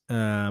points.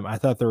 I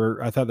thought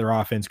their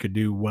offense could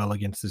do well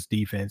against this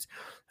defense.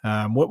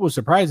 What was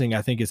surprising,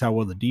 I think, is how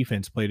well the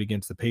defense played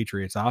against the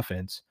Patriots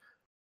offense.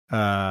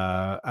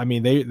 I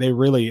mean,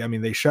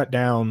 they shut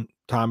down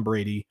Tom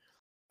Brady,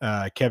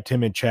 kept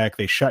him in check.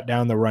 They shut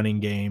down the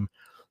running game.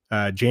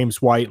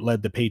 James White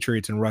led the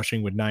Patriots in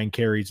rushing with 9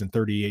 carries and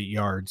 38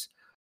 yards.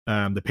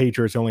 The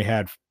Patriots only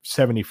had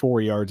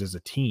 74 yards as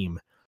a team.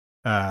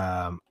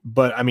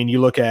 But I mean,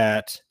 you look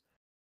at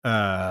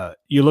the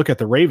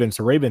Ravens.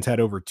 The Ravens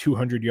had over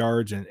 200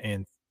 yards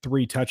and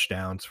 3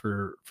 touchdowns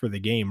for the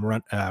game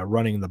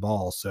running the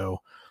ball. So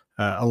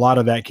a lot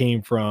of that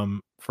came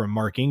from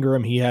Mark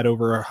Ingram. He had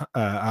over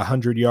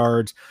 100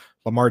 yards.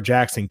 Lamar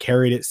Jackson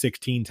carried it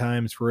 16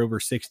 times for over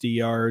 60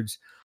 yards.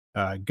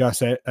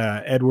 Gus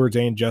Edwards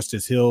and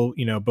Justice Hill,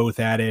 both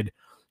added,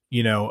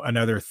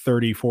 another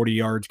 30, 40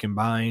 yards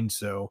combined.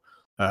 So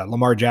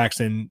Lamar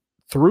Jackson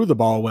threw the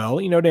ball well,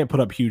 didn't put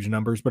up huge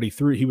numbers, but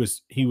he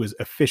was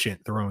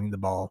efficient throwing the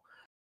ball,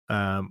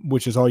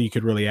 which is all you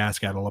could really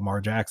ask out of Lamar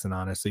Jackson,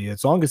 honestly.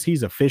 As long as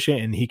he's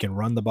efficient and he can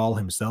run the ball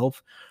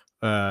himself,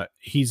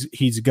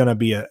 he's going to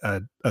be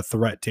a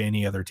threat to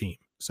any other team.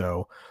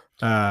 So,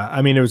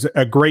 I mean, it was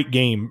a great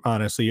game,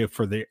 honestly,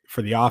 for the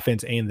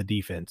offense and the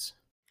defense.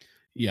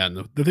 Yeah,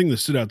 and the thing that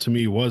stood out to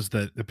me was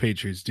that the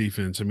Patriots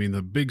defense, I mean,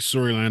 the big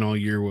storyline all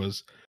year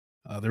was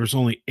there was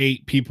only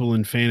 8 people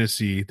in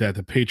fantasy that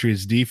the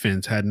Patriots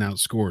defense hadn't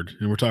outscored.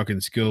 And we're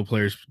talking skill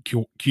players,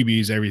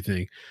 QBs,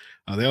 everything.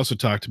 They also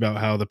talked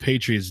about how the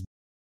Patriots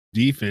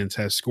defense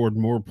has scored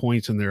more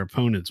points than their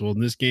opponents. Well,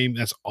 in this game,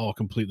 that's all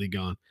completely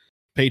gone.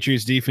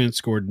 Patriots defense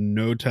scored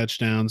no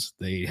touchdowns.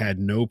 They had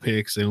no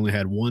picks. They only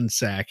had 1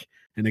 sack,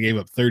 and they gave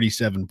up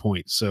 37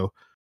 points. So,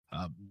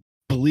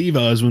 believe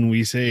us when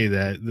we say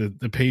that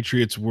the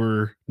Patriots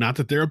were, not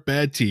that they're a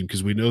bad team,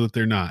 because we know that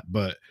they're not,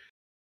 but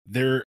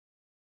they're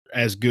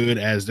as good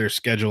as their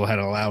schedule had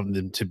allowed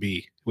them to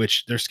be,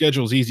 which their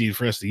schedule is easy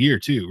for the rest of the year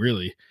too,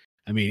 really.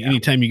 I mean,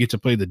 anytime you get to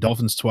play the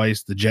Dolphins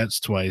twice, the Jets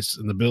twice,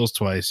 and the Bills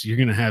twice, you're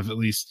going to have at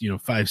least,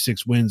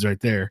 5-6 wins right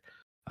there.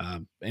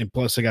 And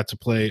plus I got to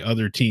play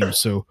other teams.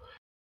 So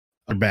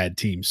are bad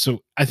teams. So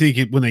I think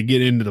when they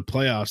get into the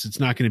playoffs, it's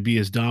not going to be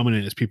as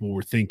dominant as people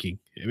were thinking.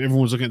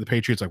 Everyone's looking at the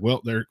Patriots like,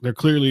 well, they're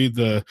clearly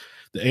the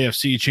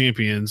AFC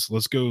champions.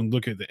 Let's go and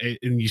look at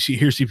and you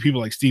see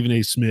people like Stephen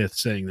A. Smith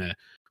saying that.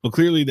 Well,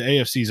 clearly the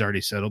AFC's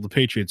already settled. The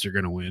Patriots are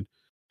going to win.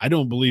 I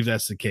don't believe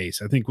that's the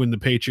case. I think when the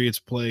Patriots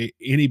play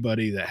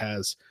anybody that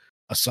has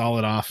a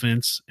solid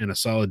offense and a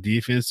solid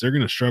defense, they're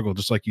going to struggle,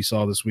 just like you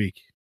saw this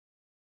week.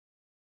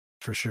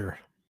 For sure.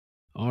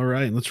 All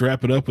right, let's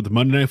wrap it up with the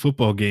Monday Night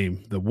Football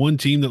game. The one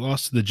team that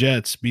lost to the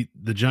Jets beat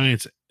the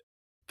Giants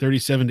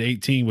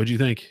 37-18. What'd you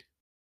think?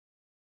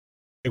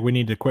 We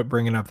need to quit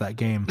bringing up that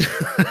game.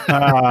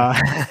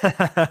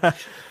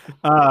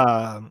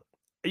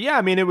 Yeah,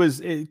 I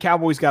mean,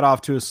 Cowboys got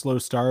off to a slow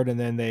start, and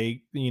then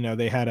they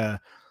had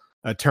a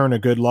turn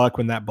of good luck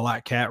when that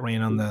black cat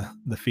ran on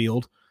the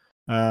field.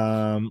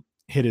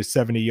 Hit his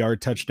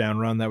 70-yard touchdown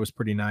run. That was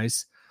pretty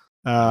nice.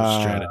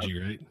 Strategy,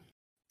 right?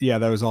 Yeah,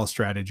 that was all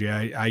strategy.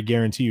 I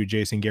guarantee you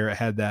Jason Garrett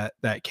had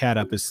that cat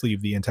up his sleeve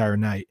the entire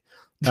night.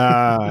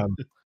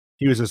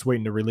 He was just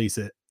waiting to release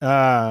it.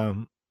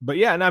 But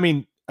yeah, and I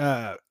mean,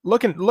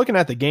 looking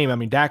at the game, I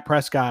mean, Dak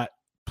Prescott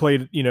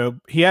played,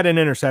 he had an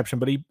interception,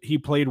 but he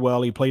played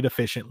well. He played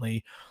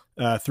efficiently.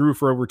 threw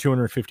for over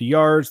 250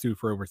 yards, threw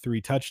for over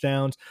 3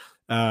 touchdowns.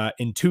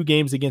 In 2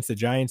 games against the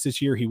Giants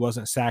this year, he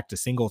wasn't sacked a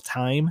single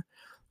time.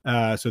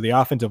 So the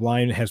offensive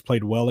line has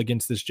played well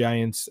against this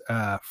Giants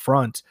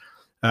front.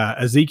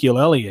 Ezekiel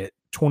Elliott,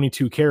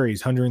 22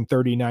 carries,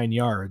 139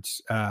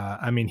 yards.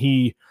 I mean,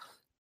 he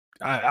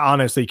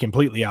honestly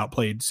completely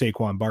outplayed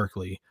Saquon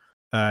Barkley.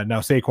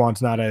 Now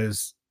Saquon's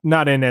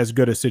not in as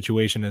good a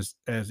situation as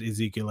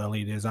Ezekiel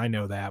Elliott is. I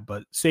know that,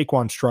 but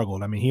Saquon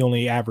struggled. I mean, he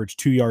only averaged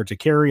 2 yards a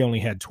carry, only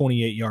had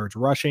 28 yards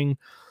rushing.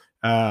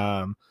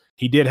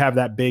 He did have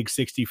that big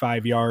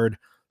 65-yard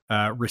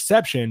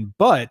reception,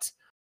 but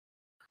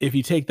if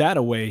you take that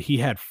away, he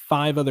had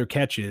 5 other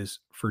catches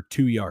for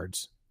 2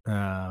 yards.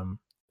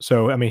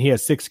 So, I mean, he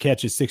has 6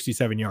 catches,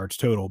 67 yards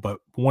total, but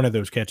one of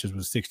those catches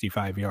was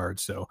 65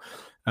 yards. So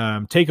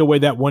take away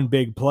that one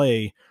big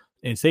play,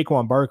 and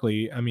Saquon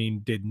Barkley, I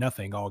mean, did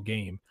nothing all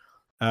game.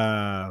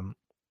 The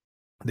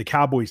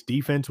Cowboys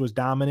defense was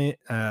dominant.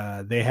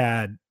 They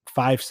had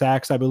 5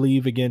 sacks, I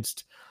believe,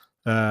 against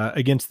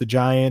the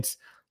Giants.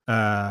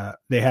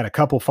 They had a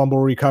couple fumble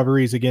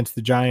recoveries against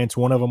the Giants.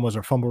 One of them was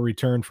a fumble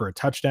return for a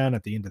touchdown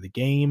at the end of the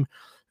game.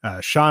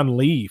 Sean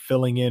Lee,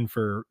 filling in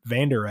for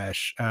Vander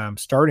Esch,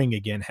 starting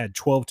again, had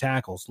 12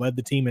 tackles, led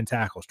the team in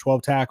tackles,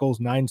 12 tackles,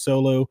 9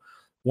 solo,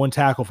 1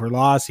 tackle for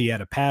loss. He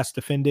had a pass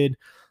defended.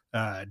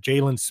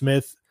 Jalen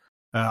Smith,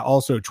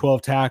 also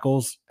 12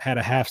 tackles, had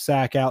a half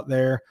sack out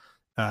there.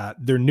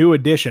 Their new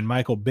addition,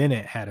 Michael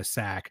Bennett, had a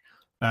sack,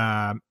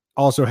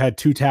 also had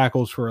 2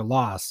 tackles for a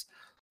loss.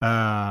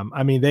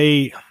 I mean,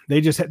 they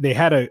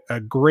had a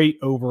great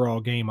overall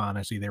game.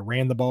 Honestly, they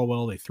ran the ball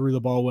well. They threw the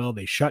ball well.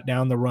 They shut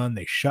down the run.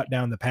 They shut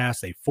down the pass.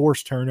 They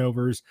forced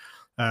turnovers.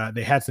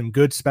 They had some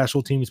good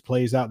special teams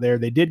plays out there.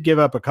 They did give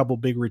up a couple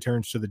big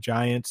returns to the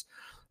Giants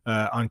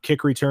on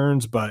kick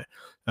returns, but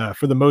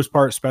for the most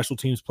part, special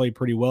teams played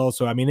pretty well.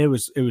 So, I mean, it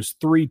was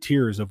 3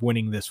 tiers of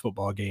winning this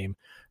football game.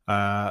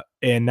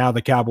 And now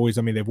the Cowboys,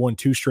 I mean, they've won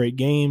 2 straight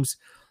games.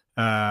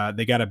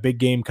 They got a big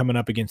game coming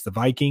up against the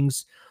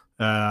Vikings.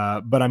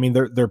 But I mean,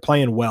 they're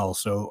playing well,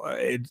 so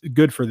it's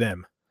good for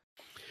them.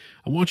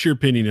 I want your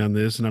opinion on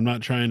this, and I'm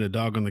not trying to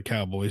dog on the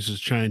Cowboys,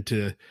 just trying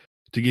to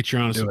get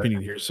your honest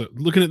opinion here. So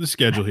looking at the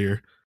schedule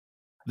here,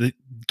 the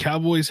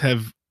Cowboys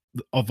have,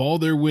 of all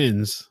their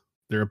wins,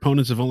 their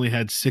opponents have only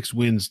had 6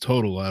 wins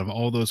total out of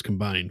all those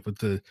combined, with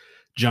the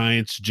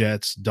Giants,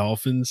 Jets,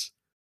 Dolphins,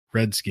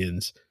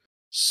 Redskins.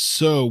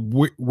 So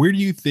where do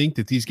you think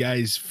that these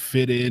guys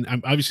fit in?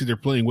 Obviously, they're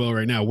playing well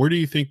right now. Where do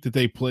you think that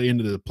they play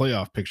into the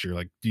playoff picture?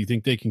 Like, do you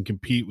think they can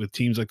compete with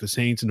teams like the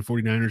Saints and the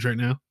 49ers right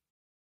now?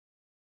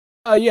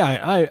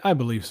 Yeah, I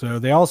believe so.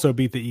 They also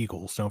beat the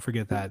Eagles. Don't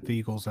forget that. The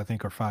Eagles, I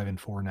think, are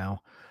 5-4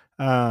 now.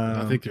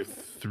 I think they're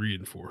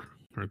 3-4,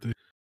 aren't they?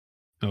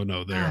 Oh,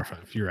 no, they are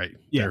 5. You're right.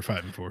 Yeah. They're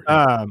 5-4.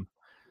 Yeah.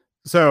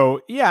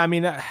 So, yeah, I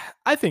mean,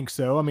 I think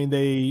so. I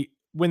mean,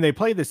 when they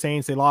played the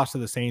Saints, they lost to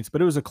the Saints,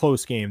 but it was a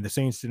close game. The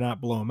Saints did not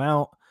blow them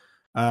out.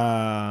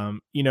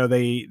 You know,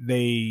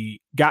 they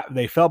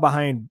fell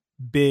behind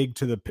big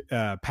to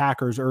the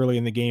Packers early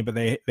in the game, but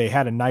they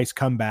had a nice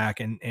comeback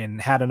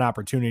and had an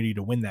opportunity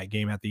to win that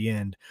game at the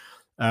end.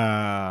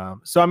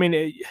 So I mean,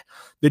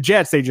 the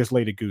Jets, they just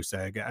laid a goose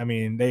egg. I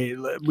mean,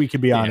 we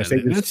could be honest.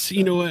 That's,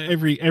 you know what,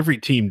 every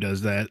team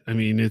does that. I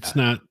mean, it's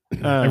not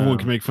everyone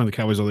can make fun of the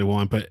Cowboys all they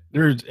want, but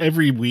there's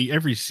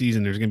every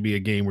season there's going to be a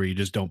game where you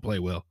just don't play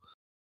well.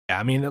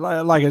 I mean,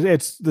 like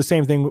it's the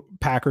same thing.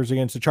 Packers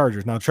against the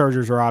Chargers. Now,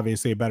 Chargers are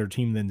obviously a better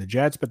team than the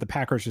Jets, but the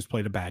Packers just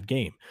played a bad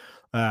game.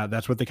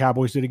 That's what the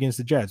Cowboys did against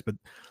the Jets. But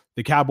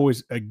the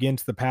Cowboys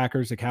against the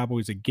Packers, the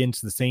Cowboys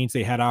against the Saints,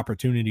 they had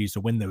opportunities to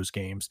win those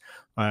games,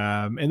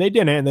 and they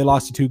didn't. And they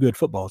lost to 2 good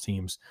football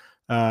teams.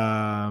 So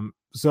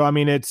I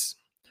mean,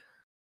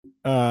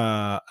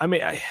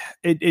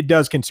 it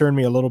does concern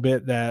me a little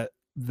bit that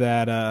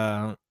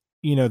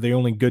you know, the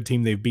only good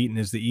team they've beaten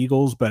is the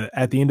Eagles. But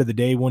at the end of the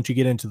day, once you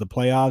get into the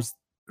playoffs,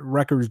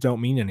 records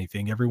don't mean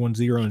anything. Everyone's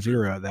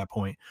 0-0 at that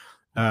point.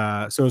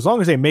 So as long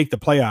as they make the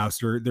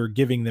playoffs, they're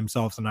giving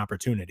themselves an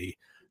opportunity.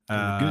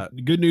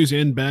 Good news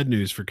and bad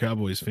news for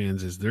Cowboys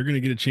fans is they're going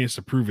to get a chance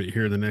to prove it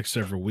here in the next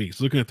several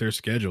weeks. Looking at their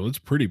schedule, it's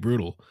pretty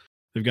brutal.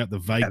 They've got the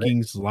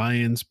Vikings,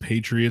 Lions,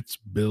 Patriots,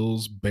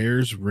 Bills,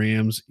 Bears,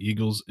 Rams,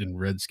 Eagles, and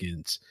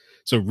Redskins.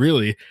 So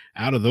really,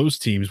 out of those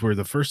teams where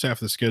the first half of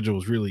the schedule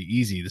was really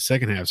easy, the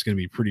second half is going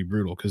to be pretty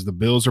brutal because the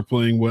Bills are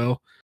playing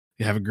well.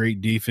 They have a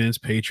great defense.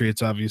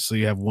 Patriots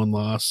obviously have 1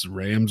 loss.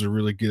 Rams are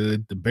really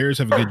good. The Bears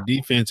have a good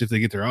defense if they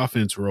get their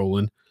offense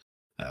rolling.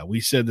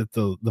 We said that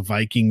the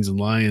Vikings and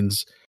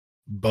Lions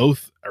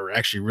both are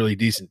actually really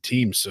decent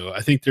teams. So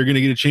I think they're going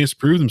to get a chance to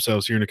prove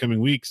themselves here in the coming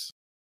weeks.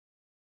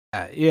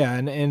 Yeah,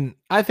 and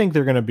I think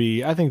they're going to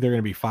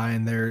be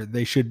fine.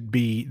 They should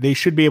be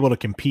able to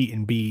compete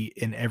and be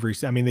in every.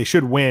 I mean, they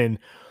should win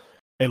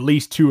at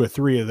least 2 or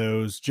 3 of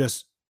those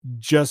just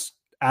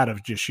out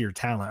of just sheer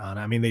talent on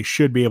it. I mean, they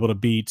should be able to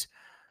beat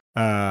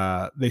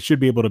they should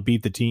be able to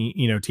beat the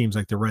teams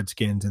like the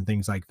Redskins and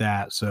things like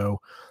that. So,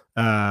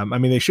 I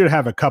mean, they should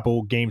have a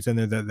couple games in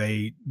there that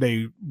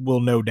they will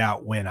no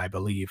doubt win, I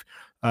believe.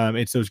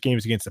 It's those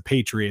games against the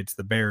Patriots,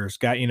 the Bears,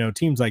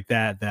 teams like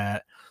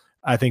that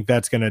I think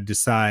that's going to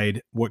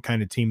decide what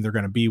kind of team they're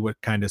going to be, what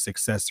kind of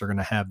success they're going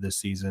to have this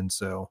season.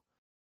 So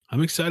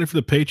I'm excited for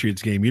the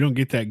Patriots game. You don't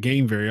get that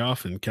game very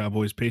often,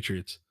 Cowboys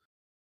Patriots.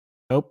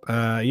 Nope.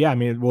 Yeah, I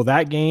mean, well,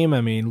 that game, I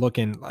mean,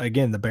 looking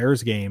again, the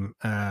Bears game,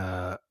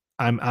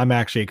 I'm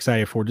actually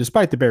excited for,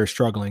 despite the Bears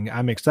struggling.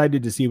 I'm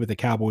excited to see what the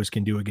Cowboys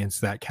can do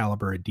against that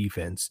caliber of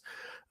defense.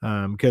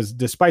 Because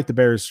despite the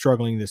Bears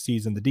struggling this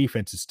season, the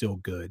defense is still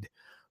good.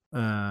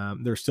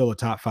 They're still a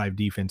top 5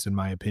 defense, in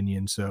my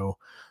opinion. So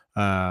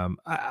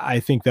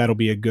I think that'll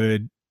be a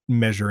good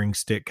measuring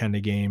stick kind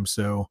of game.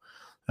 So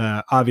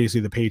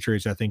obviously, the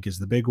Patriots, I think, is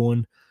the big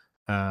one.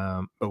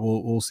 But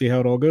we'll see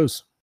how it all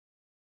goes.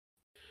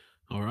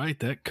 All right,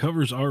 that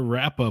covers our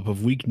wrap up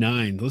of week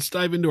 9. Let's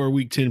dive into our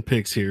week 10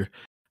 picks here.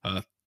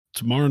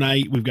 Tomorrow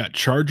night, we've got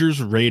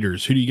Chargers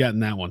Raiders. Who do you got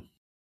in that one?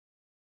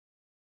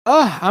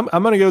 I'm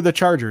going to go the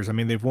Chargers. I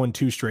mean, they've won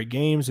 2 straight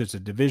games. It's a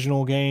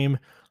divisional game.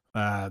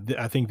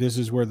 I think this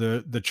is where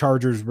the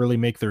Chargers really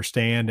make their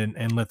stand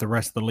and let the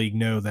rest of the league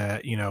know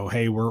that,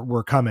 hey,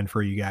 we're coming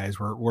for you guys.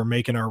 We're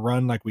making our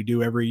run like we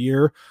do every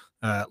year.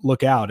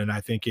 Look out. And I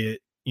think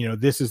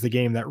this is the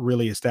game that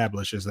really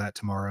establishes that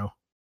tomorrow.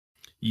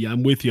 Yeah,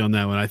 I'm with you on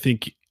that one. I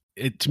think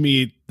to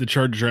me, the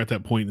Chargers are at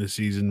that point in the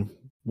season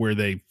where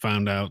they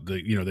found out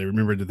that, they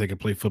remembered that they could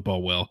play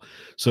football well.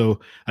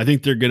 So I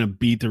think they're going to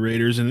beat the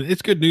Raiders. And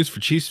it's good news for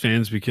Chiefs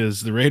fans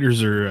because the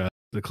Raiders are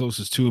the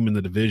closest to them in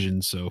the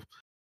division. So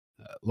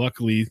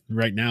luckily,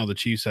 right now, the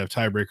Chiefs have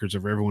tiebreakers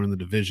over everyone in the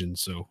division.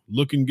 So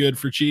looking good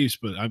for Chiefs,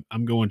 but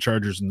I'm going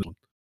Chargers in this one.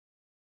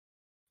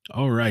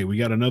 All right, we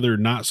got another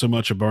not so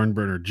much a barn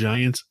burner.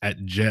 Giants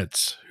at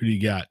Jets. Who do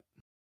you got?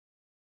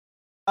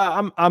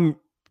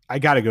 I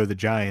got to go the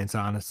Giants,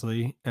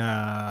 honestly.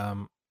 I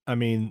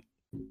mean,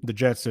 the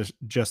Jets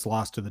just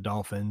lost to the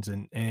Dolphins,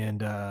 and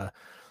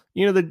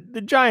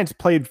the Giants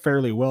played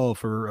fairly well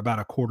for about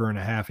a quarter and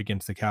a half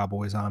against the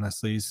Cowboys,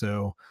 honestly.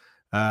 So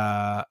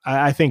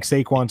I think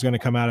Saquon's going to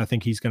come out. I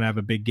think he's going to have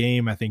a big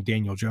game. I think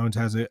Daniel Jones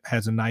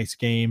has a nice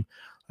game.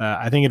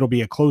 I think it'll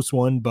be a close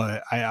one,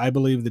 but I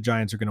believe the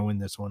Giants are going to win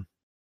this one.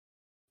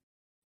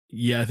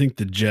 Yeah, I think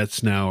the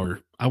Jets now are,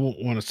 I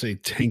won't want to say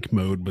tank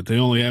mode, but they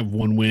only have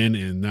one win,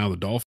 and now the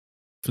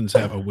Dolphins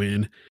have a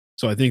win.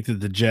 So I think that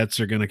the Jets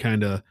are going to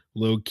kind of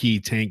low key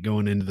tank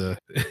going into the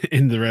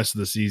the rest of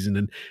the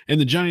season, and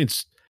the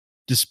Giants,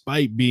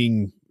 despite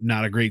being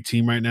not a great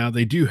team right now,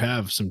 they do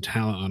have some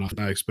talent on off.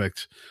 I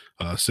expect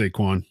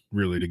Saquon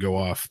really to go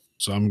off,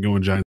 so I'm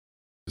going Giants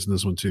in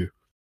this one too.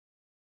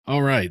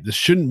 All right, this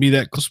shouldn't be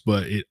that close,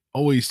 but it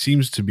always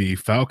seems to be.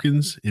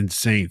 Falcons and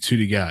Saints. Who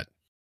do you got?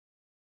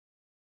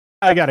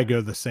 I got to go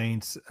the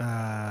Saints.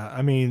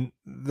 I mean,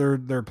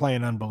 they're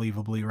playing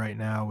unbelievably right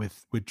now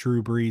with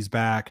Drew Brees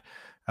back,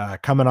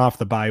 coming off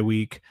the bye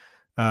week.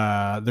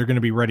 They're going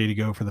to be ready to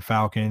go for the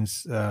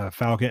Falcons. The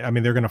Falcons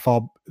are going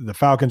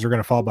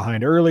to fall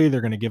behind early. They're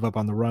going to give up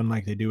on the run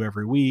like they do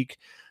every week.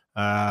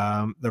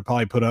 They'll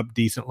probably put up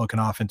decent looking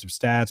offensive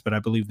stats, but I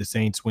believe the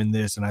Saints win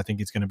this, and I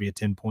think it's going to be a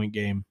 10-point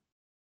game.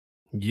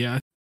 Yeah,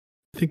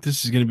 I think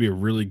this is going to be a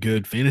really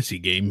good fantasy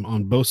game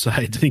on both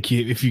sides. I think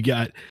if you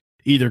got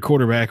either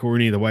quarterback or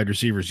any of the wide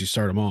receivers, you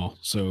start them all.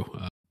 So,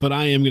 but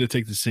I am going to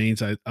take the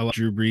Saints. I like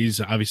Drew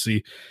Brees.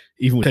 Obviously,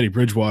 even with Teddy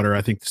Bridgewater,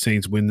 I think the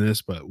Saints win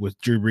this. But with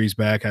Drew Brees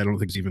back, I don't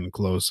think it's even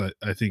close.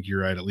 I think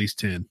you're right, at least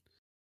 10.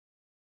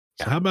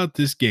 So how about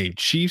this game,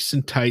 Chiefs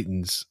and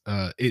Titans?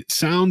 It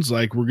sounds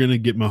like we're going to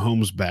get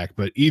Mahomes back,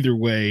 but either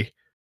way,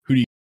 who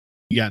do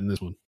you got in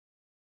this one?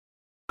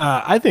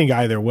 I think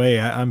either way,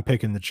 I'm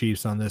picking the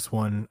Chiefs on this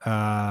one.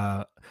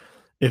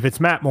 If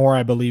it's Matt Moore,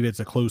 I believe it's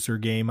a closer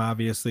game,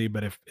 obviously.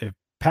 But if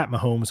Pat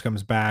Mahomes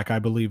comes back, I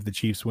believe the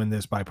Chiefs win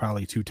this by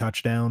probably 2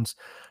 touchdowns.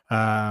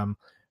 I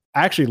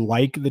actually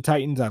like the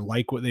Titans. I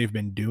like what they've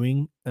been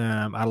doing.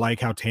 I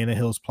like how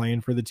Tannehill's playing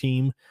for the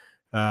team.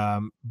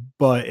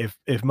 But if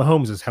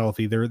Mahomes is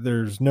healthy,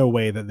 there's no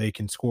way that they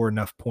can score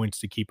enough points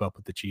to keep up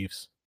with the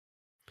Chiefs.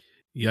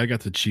 Yeah, I got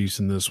the Chiefs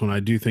in this one. I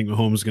do think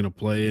Mahomes is going to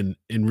play, and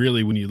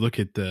really, when you look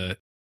at the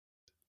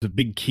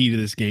big key to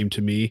this game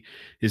to me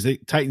is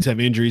that Titans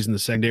have injuries in the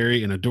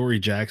secondary, and Adoree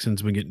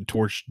Jackson's been getting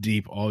torched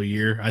deep all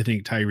year. I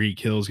think Tyreek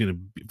Hill is going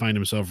to find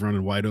himself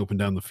running wide open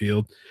down the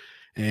field.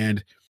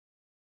 And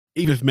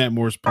even if Matt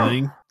Moore's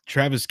playing,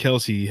 Travis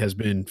Kelce has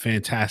been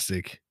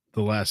fantastic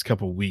the last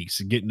couple of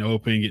weeks, getting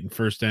open, getting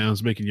first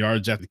downs, making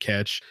yards after the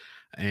catch.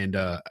 And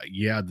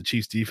the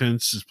Chiefs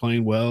defense is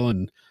playing well.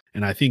 And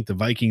I think the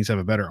Vikings have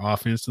a better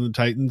offense than the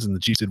Titans, and the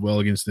Chiefs did well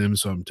against them.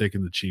 So I'm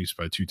taking the Chiefs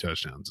by 2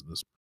 touchdowns in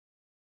this.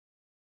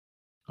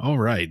 All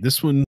right.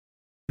 This one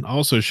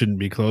also shouldn't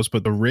be close,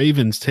 but the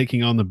Ravens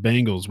taking on the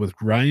Bengals with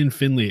Ryan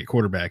Finley at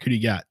quarterback. Who do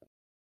you got?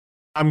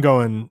 I'm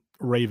going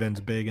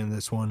Ravens big in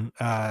this one.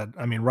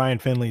 I mean, Ryan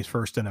Finley's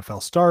first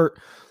NFL start.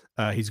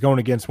 He's going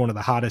against one of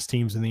the hottest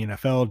teams in the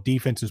NFL.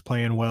 Defense is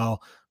playing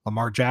well.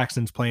 Lamar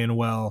Jackson's playing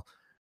well.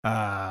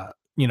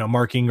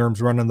 Mark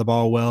Ingram's running the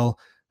ball well.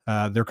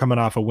 They're coming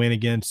off a win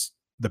against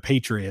the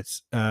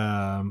Patriots.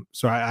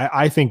 So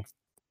I think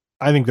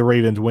the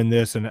Ravens win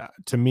this, and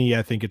to me,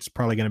 I think it's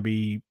probably going to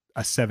be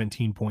a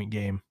 17-point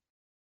game.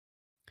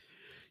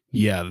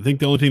 Yeah, I think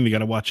the only thing they got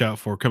to watch out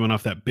for coming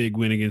off that big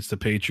win against the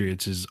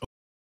Patriots is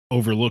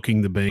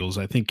overlooking the Bengals.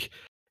 I think,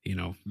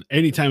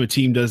 anytime a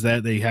team does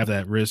that, they have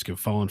that risk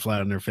of falling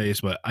flat on their face.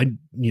 But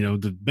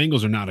the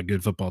Bengals are not a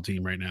good football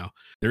team right now.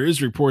 There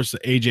is reports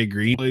that AJ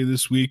Green play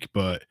this week,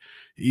 but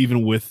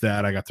even with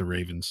that, I got the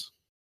Ravens.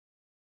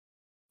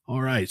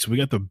 All right, so we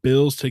got the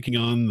Bills taking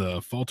on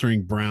the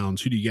faltering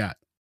Browns. Who do you got?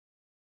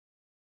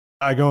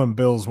 I go in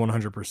Bills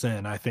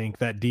 100%. I think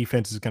that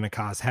defense is going to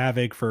cause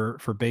havoc for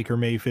Baker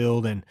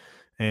Mayfield and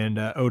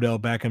Odell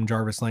Beckham,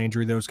 Jarvis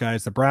Landry, those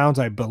guys. The Browns,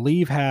 I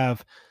believe,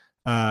 have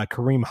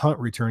Kareem Hunt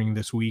returning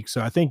this week,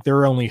 so I think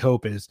their only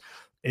hope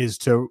is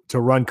to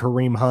run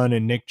Kareem Hunt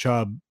and Nick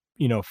Chubb,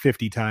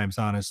 50 times,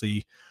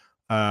 honestly,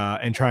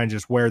 and try and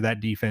just wear that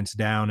defense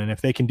down. And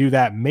if they can do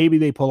that, maybe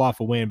they pull off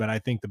a win. But I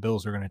think the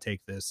Bills are going to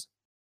take this.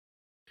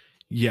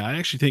 Yeah, I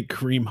actually think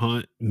Kareem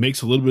Hunt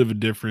makes a little bit of a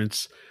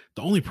difference.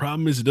 The only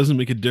problem is it doesn't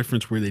make a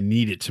difference where they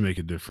need it to make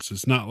a difference.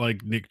 It's not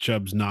like Nick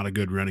Chubb's not a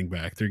good running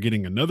back. They're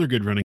getting another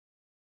good running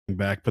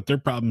back, but their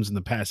problem's in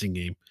the passing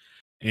game.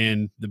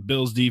 And the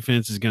Bills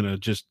defense is going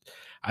to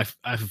I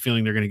have a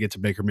feeling they're going to get to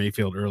Baker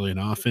Mayfield early and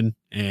often,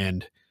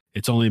 and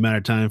it's only a matter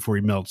of time before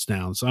he melts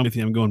down. So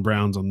I'm going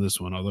Browns on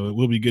this one, although it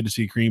will be good to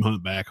see Kareem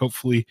Hunt back.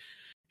 Hopefully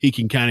he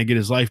can kind of get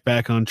his life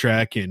back on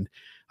track. And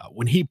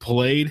when he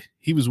played,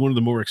 he was one of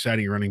the more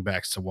exciting running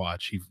backs to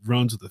watch. He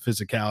runs with the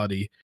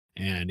physicality,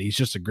 and he's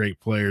just a great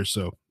player.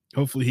 So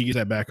hopefully he gets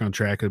that back on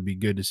track. It'll be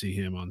good to see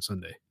him on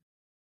Sunday.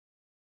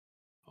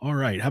 All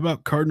right. How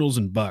about Cardinals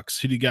and Bucks?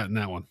 Who do you got in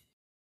that one?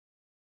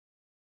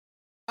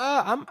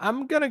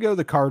 I'm gonna go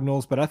the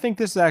Cardinals, but I think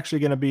this is actually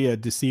gonna be a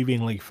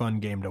deceivingly fun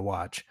game to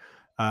watch.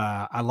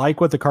 I like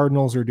what the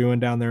Cardinals are doing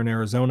down there in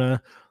Arizona.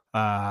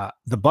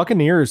 The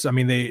Buccaneers, I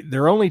mean,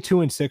 they're only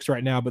 2-6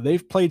 right now, but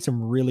they've played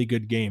some really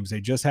good games. They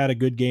just had a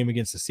good game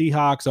against the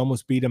Seahawks,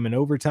 almost beat them in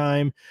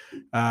overtime.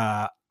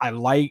 I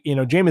like,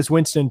 Jameis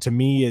Winston to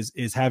me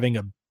is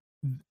having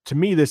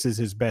this is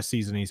his best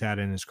season he's had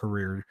in his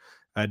career.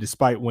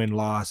 Despite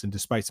win-loss and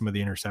despite some of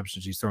the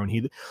interceptions he's thrown,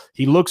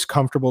 he looks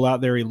comfortable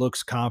out there. He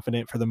looks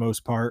confident for the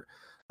most part.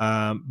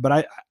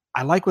 But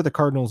I like what the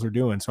Cardinals are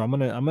doing, so I'm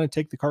gonna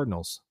take the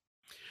Cardinals.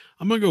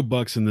 I'm gonna go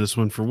Bucks in this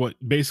one for what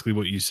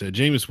you said.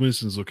 Jameis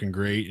Winston's looking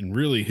great, and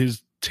really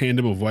his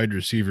tandem of wide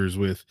receivers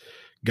with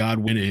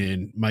Godwin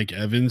and Mike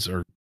Evans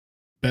are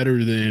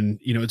better than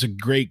it's a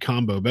great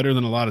combo, better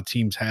than a lot of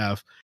teams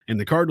have. And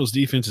the Cardinals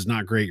defense is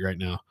not great right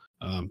now.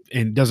 And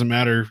it doesn't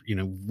matter,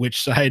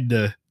 which side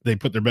they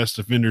put their best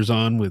defenders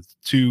on with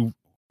two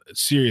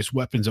serious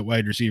weapons at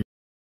wide receivers.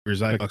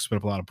 I Bucks put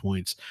up a lot of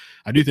points.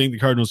 I do think the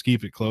Cardinals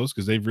keep it close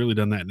because they've really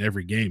done that in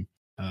every game.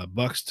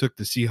 Bucks took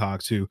the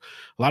Seahawks, who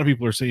a lot of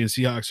people are saying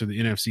Seahawks are the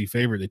NFC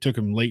favorite. They took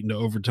them late into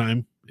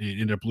overtime and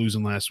ended up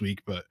losing last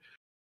week, but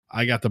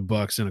I got the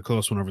Bucks in a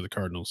close one over the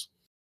Cardinals.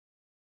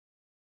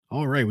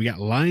 All right, we got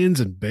Lions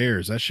and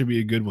Bears. That should be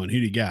a good one. Who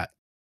do you got?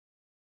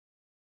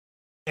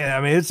 Yeah,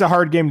 I mean, it's a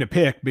hard game to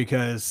pick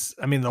because,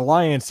 I mean, the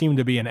Lions seem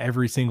to be in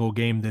every single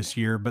game this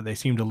year, but they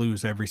seem to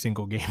lose every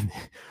single game.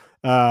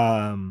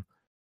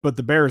 But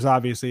the Bears,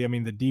 obviously, I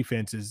mean, the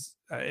defense is,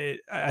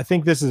 I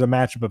think this is a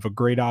matchup of a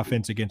great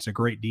offense against a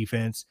great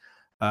defense.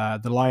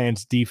 The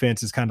Lions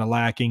defense is kind of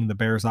lacking. The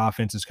Bears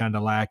offense is kind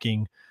of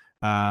lacking.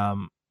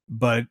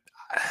 But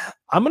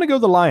I'm going to go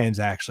the Lions,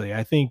 actually.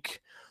 I think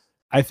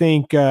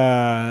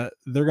they're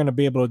going to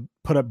be able to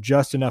put up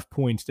just enough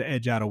points to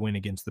edge out a win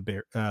against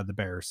the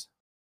Bears.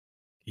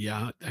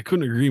 Yeah, I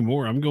couldn't agree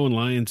more. I'm going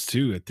Lions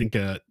too. I think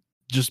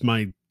just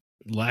my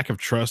lack of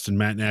trust in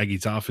Matt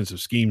Nagy's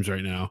offensive schemes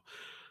right now.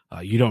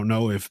 You don't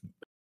know if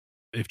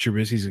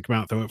Trubisky's going to come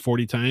out and throw it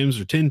 40 times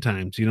or 10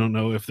 times. You don't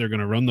know if they're going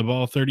to run the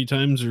ball 30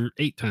 times or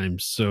 8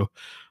 times. So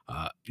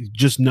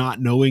just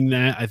not knowing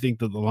that, I think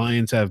that the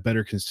Lions have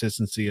better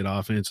consistency at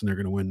offense and they're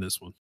going to win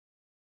this one.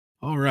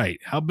 All right.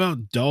 How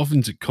about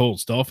Dolphins at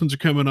Colts? Dolphins are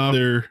coming off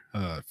their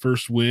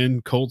first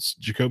win. Colts,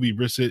 Jacoby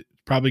Brissett,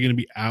 probably going to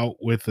be out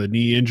with a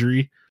knee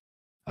injury.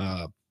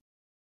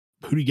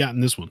 Who do you got in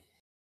this one?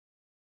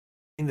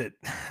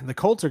 The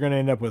Colts are going to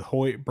end up with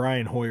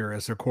Brian Hoyer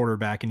as their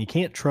quarterback, and you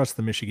can't trust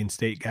the Michigan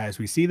State guys.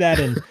 We see that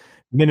in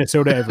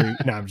Minnesota every.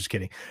 No, I'm just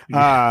kidding.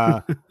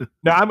 No,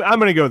 I'm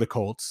going to go the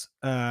Colts.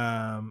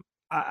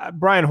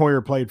 Brian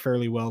Hoyer played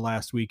fairly well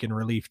last week in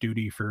relief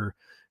duty for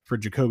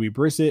Jacoby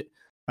Brissett.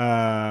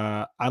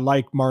 I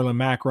like Marlon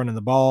Mack running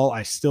the ball.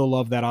 I still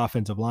love that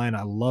offensive line.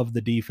 I love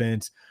the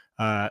defense.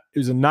 It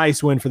was a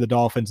nice win for the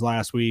Dolphins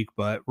last week,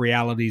 but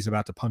reality is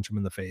about to punch them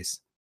in the face.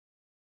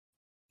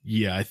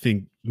 Yeah, I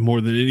think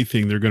more than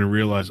anything, they're going to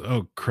realize,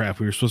 oh, crap,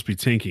 we were supposed to be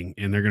tanking,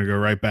 and they're going to go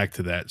right back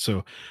to that.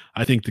 So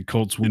I think the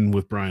Colts win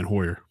with Brian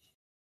Hoyer.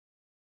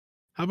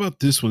 How about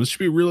this one? This should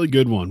be a really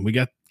good one. We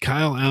got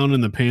Kyle Allen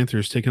and the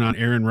Panthers taking on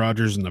Aaron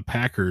Rodgers and the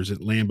Packers at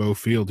Lambeau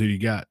Field. Who do you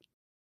got?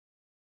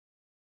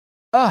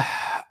 Uh,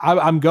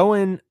 I'm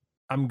going.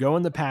 I'm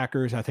going the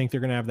Packers. I think they're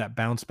going to have that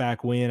bounce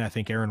back win. I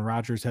think Aaron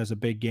Rodgers has a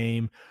big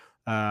game.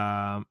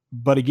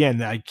 But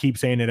again, I keep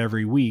saying it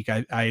every week.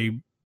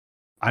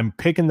 I'm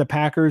picking the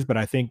Packers, but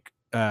I think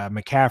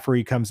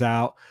McCaffrey comes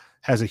out,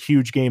 has a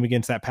huge game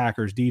against that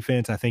Packers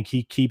defense. I think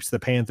he keeps the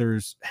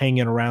Panthers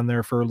hanging around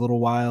there for a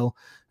little while.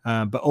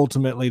 But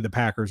ultimately, the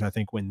Packers, I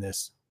think, win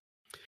this.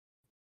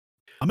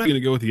 I'm not going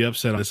to go with the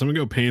upset on this. I'm going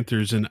to go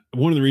Panthers. And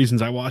one of the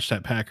reasons I watched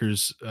that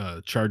Packers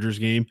Chargers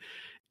game,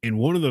 and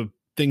one of the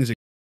things that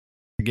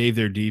gave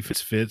their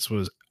defense fits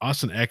was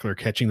Austin Eckler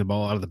catching the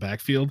ball out of the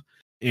backfield.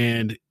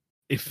 And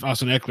if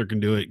Austin Eckler can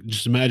do it,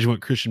 just imagine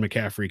what Christian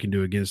McCaffrey can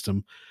do against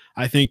him.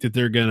 I think that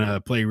they're going to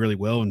play really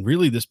well. And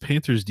really, this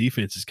Panthers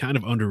defense is kind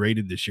of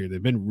underrated this year.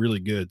 They've been really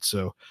good.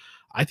 So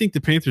I think the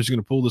Panthers are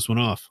going to pull this one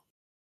off.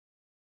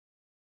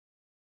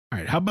 All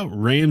right. How about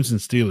Rams and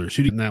Steelers?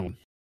 Who do you in that one?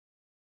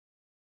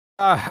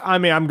 I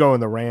mean, I'm going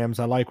the Rams.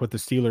 I like what the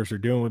Steelers are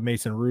doing with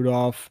Mason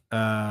Rudolph.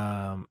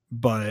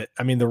 But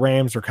I mean, the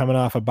Rams are coming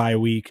off a bye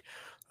week.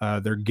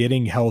 They're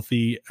getting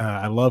healthy.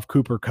 I love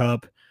Cooper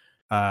Kupp.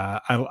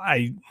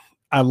 I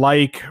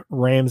like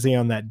Ramsey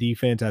on that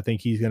defense. I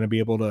think he's going to be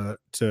able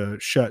to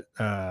shut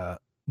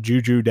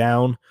Juju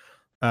down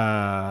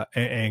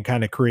and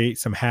kind of create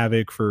some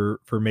havoc for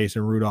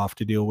Mason Rudolph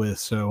to deal with.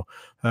 So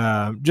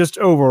just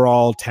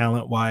overall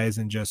talent wise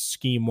and just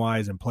scheme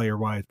wise and player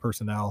wise,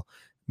 personnel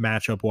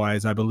matchup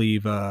wise, I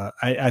believe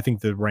I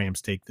think the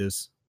Rams take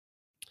this.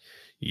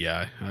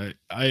 Yeah,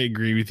 I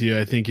agree with you.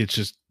 I think it's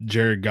just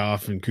Jared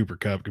Goff and Cooper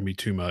Kupp can be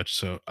too much.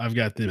 So I've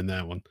got them in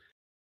that one.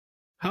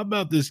 How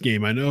about this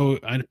game?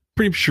 I'm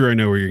pretty sure I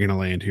know where you're going to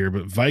land here,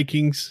 but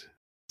Vikings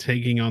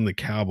taking on the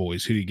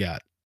Cowboys. Who do you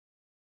got?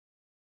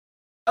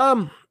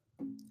 I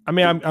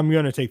mean, I'm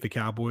going to take the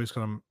Cowboys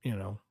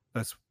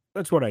because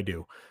that's what I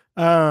do.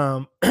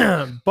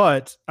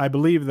 But I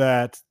believe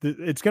that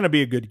it's going to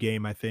be a good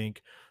game. I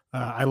think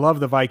I love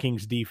the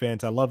Vikings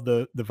defense. I love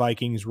the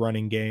Vikings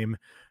running game.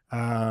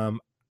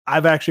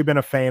 I've actually been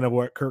a fan of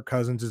what Kirk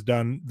Cousins has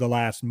done the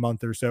last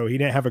month or so. He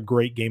didn't have a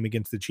great game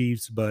against the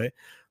Chiefs, but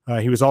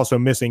he was also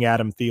missing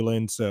Adam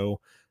Thielen. So,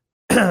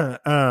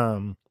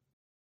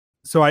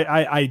 so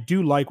I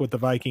do like what the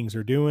Vikings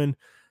are doing,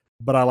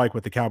 but I like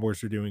what the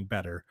Cowboys are doing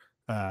better.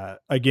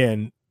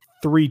 Again,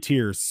 3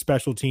 tiers: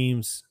 special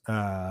teams,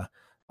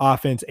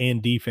 offense,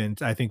 and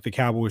defense. I think the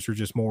Cowboys are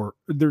just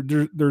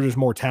they're just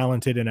more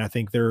talented, and I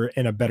think they're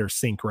in a better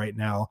sync right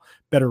now,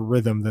 better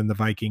rhythm than the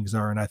Vikings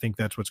are, and I think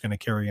that's what's going to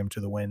carry them to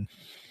the win.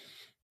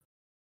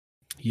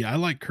 Yeah, I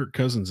like Kirk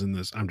Cousins in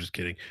this. I'm just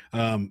kidding.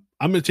 I'm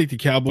going to take the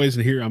Cowboys,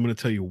 and here I'm going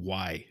to tell you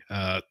why.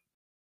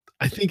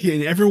 I think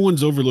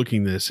everyone's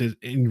overlooking this,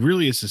 and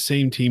really it's the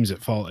same teams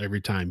that fall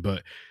every time.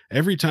 But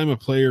every time a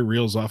player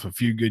reels off a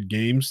few good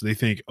games, they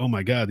think, oh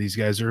my God, these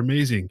guys are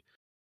amazing.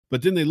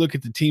 But then they look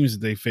at the teams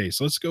that they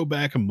face. Let's go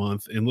back a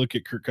month and look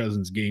at Kirk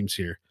Cousins' games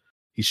here.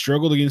 He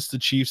struggled against the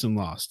Chiefs and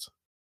lost.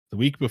 The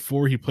week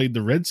before, he played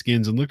the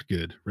Redskins and looked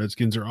good.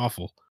 Redskins are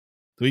awful.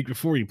 The week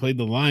before, he played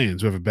the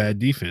Lions, who have a bad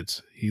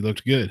defense. He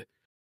looked good.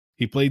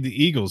 He played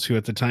the Eagles, who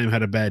at the time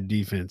had a bad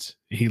defense.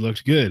 He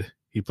looked good.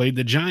 He played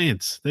the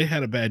Giants. They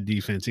had a bad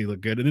defense. He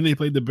looked good. And then they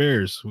played the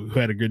Bears, who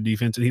had a good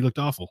defense, and he looked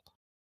awful.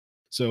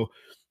 So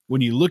when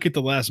you look at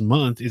the last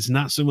month, it's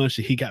not so much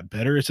that he got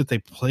better, it's that they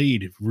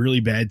played really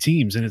bad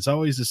teams. And it's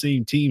always the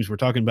same teams. We're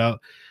talking about,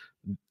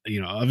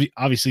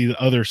 obviously the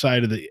other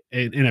side of the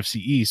NFC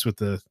East with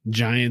the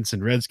Giants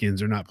and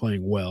Redskins are not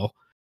playing well.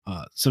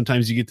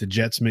 Sometimes you get the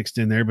Jets mixed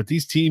in there, but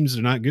these teams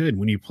are not good.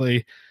 When you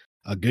play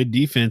a good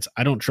defense,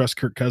 I don't trust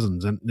Kirk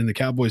Cousins, and the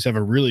Cowboys have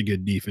a really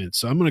good defense.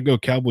 So I'm going to go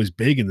Cowboys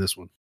big in this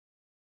one.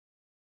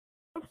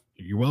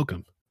 You're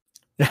welcome.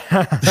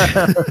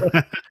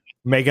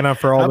 Making up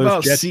for all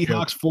those Jets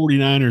Seahawks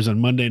 49ers on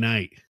Monday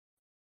night.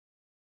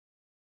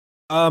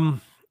 I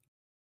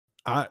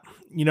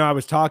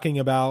was talking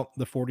about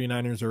the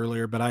 49ers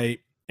earlier,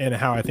 and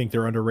how I think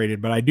they're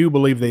underrated, but I do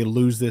believe they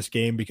lose this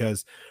game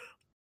because,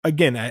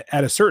 again,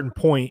 at a certain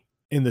point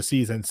in the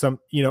season,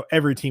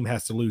 every team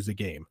has to lose a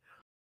game.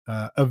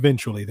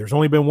 Eventually, there's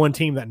only been one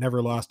team that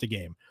never lost a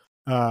game.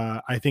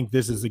 I think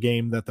this is a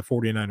game that the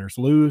 49ers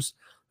lose.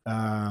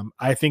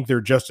 I think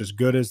they're just as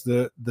good as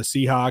the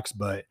Seahawks,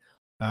 but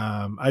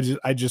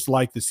I just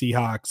like the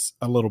Seahawks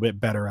a little bit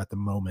better at the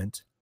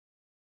moment.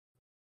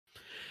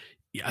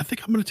 Yeah, I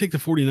think I'm going to take the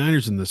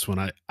 49ers in this one.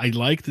 I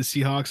like the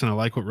Seahawks, and I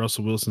like what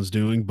Russell Wilson's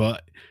doing.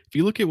 But if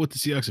you look at what the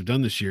Seahawks have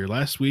done this year,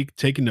 last week,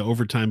 taken to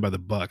overtime by the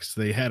Bucs,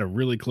 they had a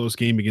really close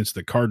game against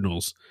the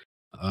Cardinals.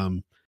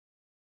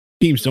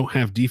 Teams don't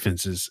have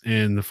defenses,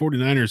 and the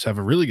 49ers have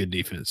a really good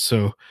defense.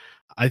 So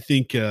I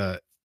think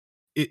it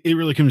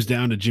really comes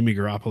down to Jimmy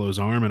Garoppolo's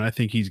arm, and I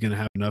think he's going to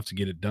have enough to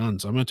get it done.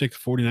 So I'm going to take the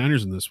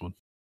 49ers in this one.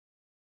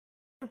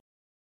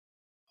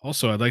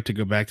 Also, I'd like to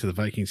go back to the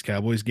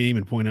Vikings-Cowboys game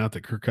and point out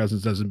that Kirk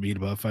Cousins doesn't beat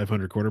above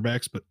 500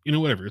 quarterbacks, but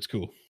whatever, it's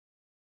cool.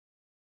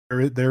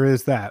 There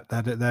is that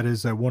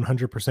is a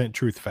 100%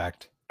 truth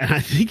fact. And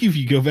I think if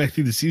you go back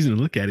through the season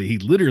and look at it, he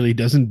literally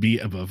doesn't beat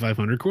above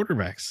 500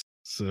 quarterbacks.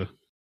 So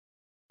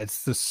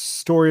it's the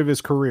story of his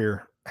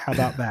career. How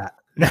about that?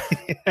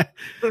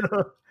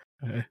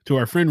 To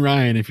our friend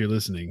Ryan, if you're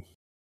listening,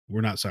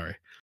 we're not sorry.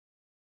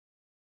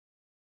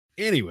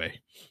 Anyway,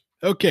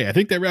 okay, I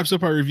think that wraps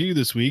up our review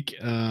this week.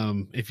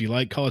 If you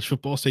like college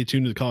football, stay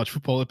tuned to the college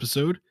football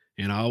episode.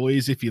 And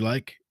always, if you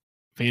like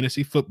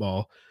fantasy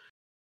football,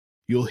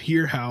 you'll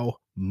hear how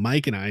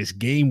Mike and I's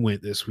game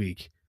went this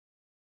week.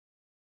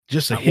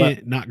 Just a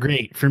hint, not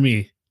great for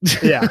me.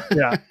 Yeah.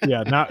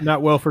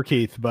 Not well for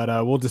Keith, but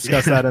we'll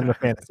discuss that in the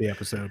fantasy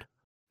episode.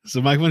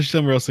 So, Mike, why don't you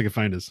tell me where else they can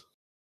find us?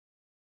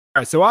 All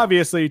right, so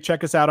obviously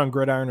check us out on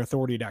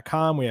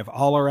gridironauthority.com. We have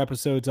all our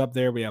episodes up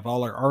there. We have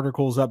all our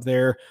articles up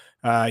there.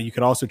 You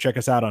can also check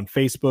us out on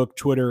Facebook,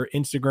 Twitter,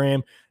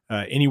 Instagram,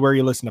 anywhere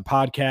you listen to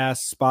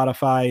podcasts,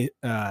 Spotify,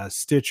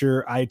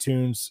 Stitcher,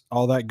 iTunes,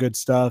 all that good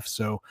stuff.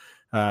 So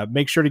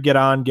make sure to get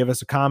on, give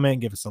us a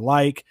comment, give us a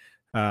like,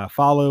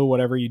 follow,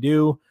 whatever you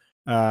do.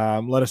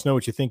 Let us know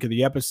what you think of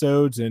the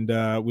episodes, and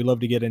we love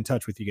to get in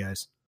touch with you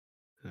guys.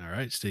 All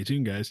right, stay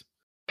tuned, guys.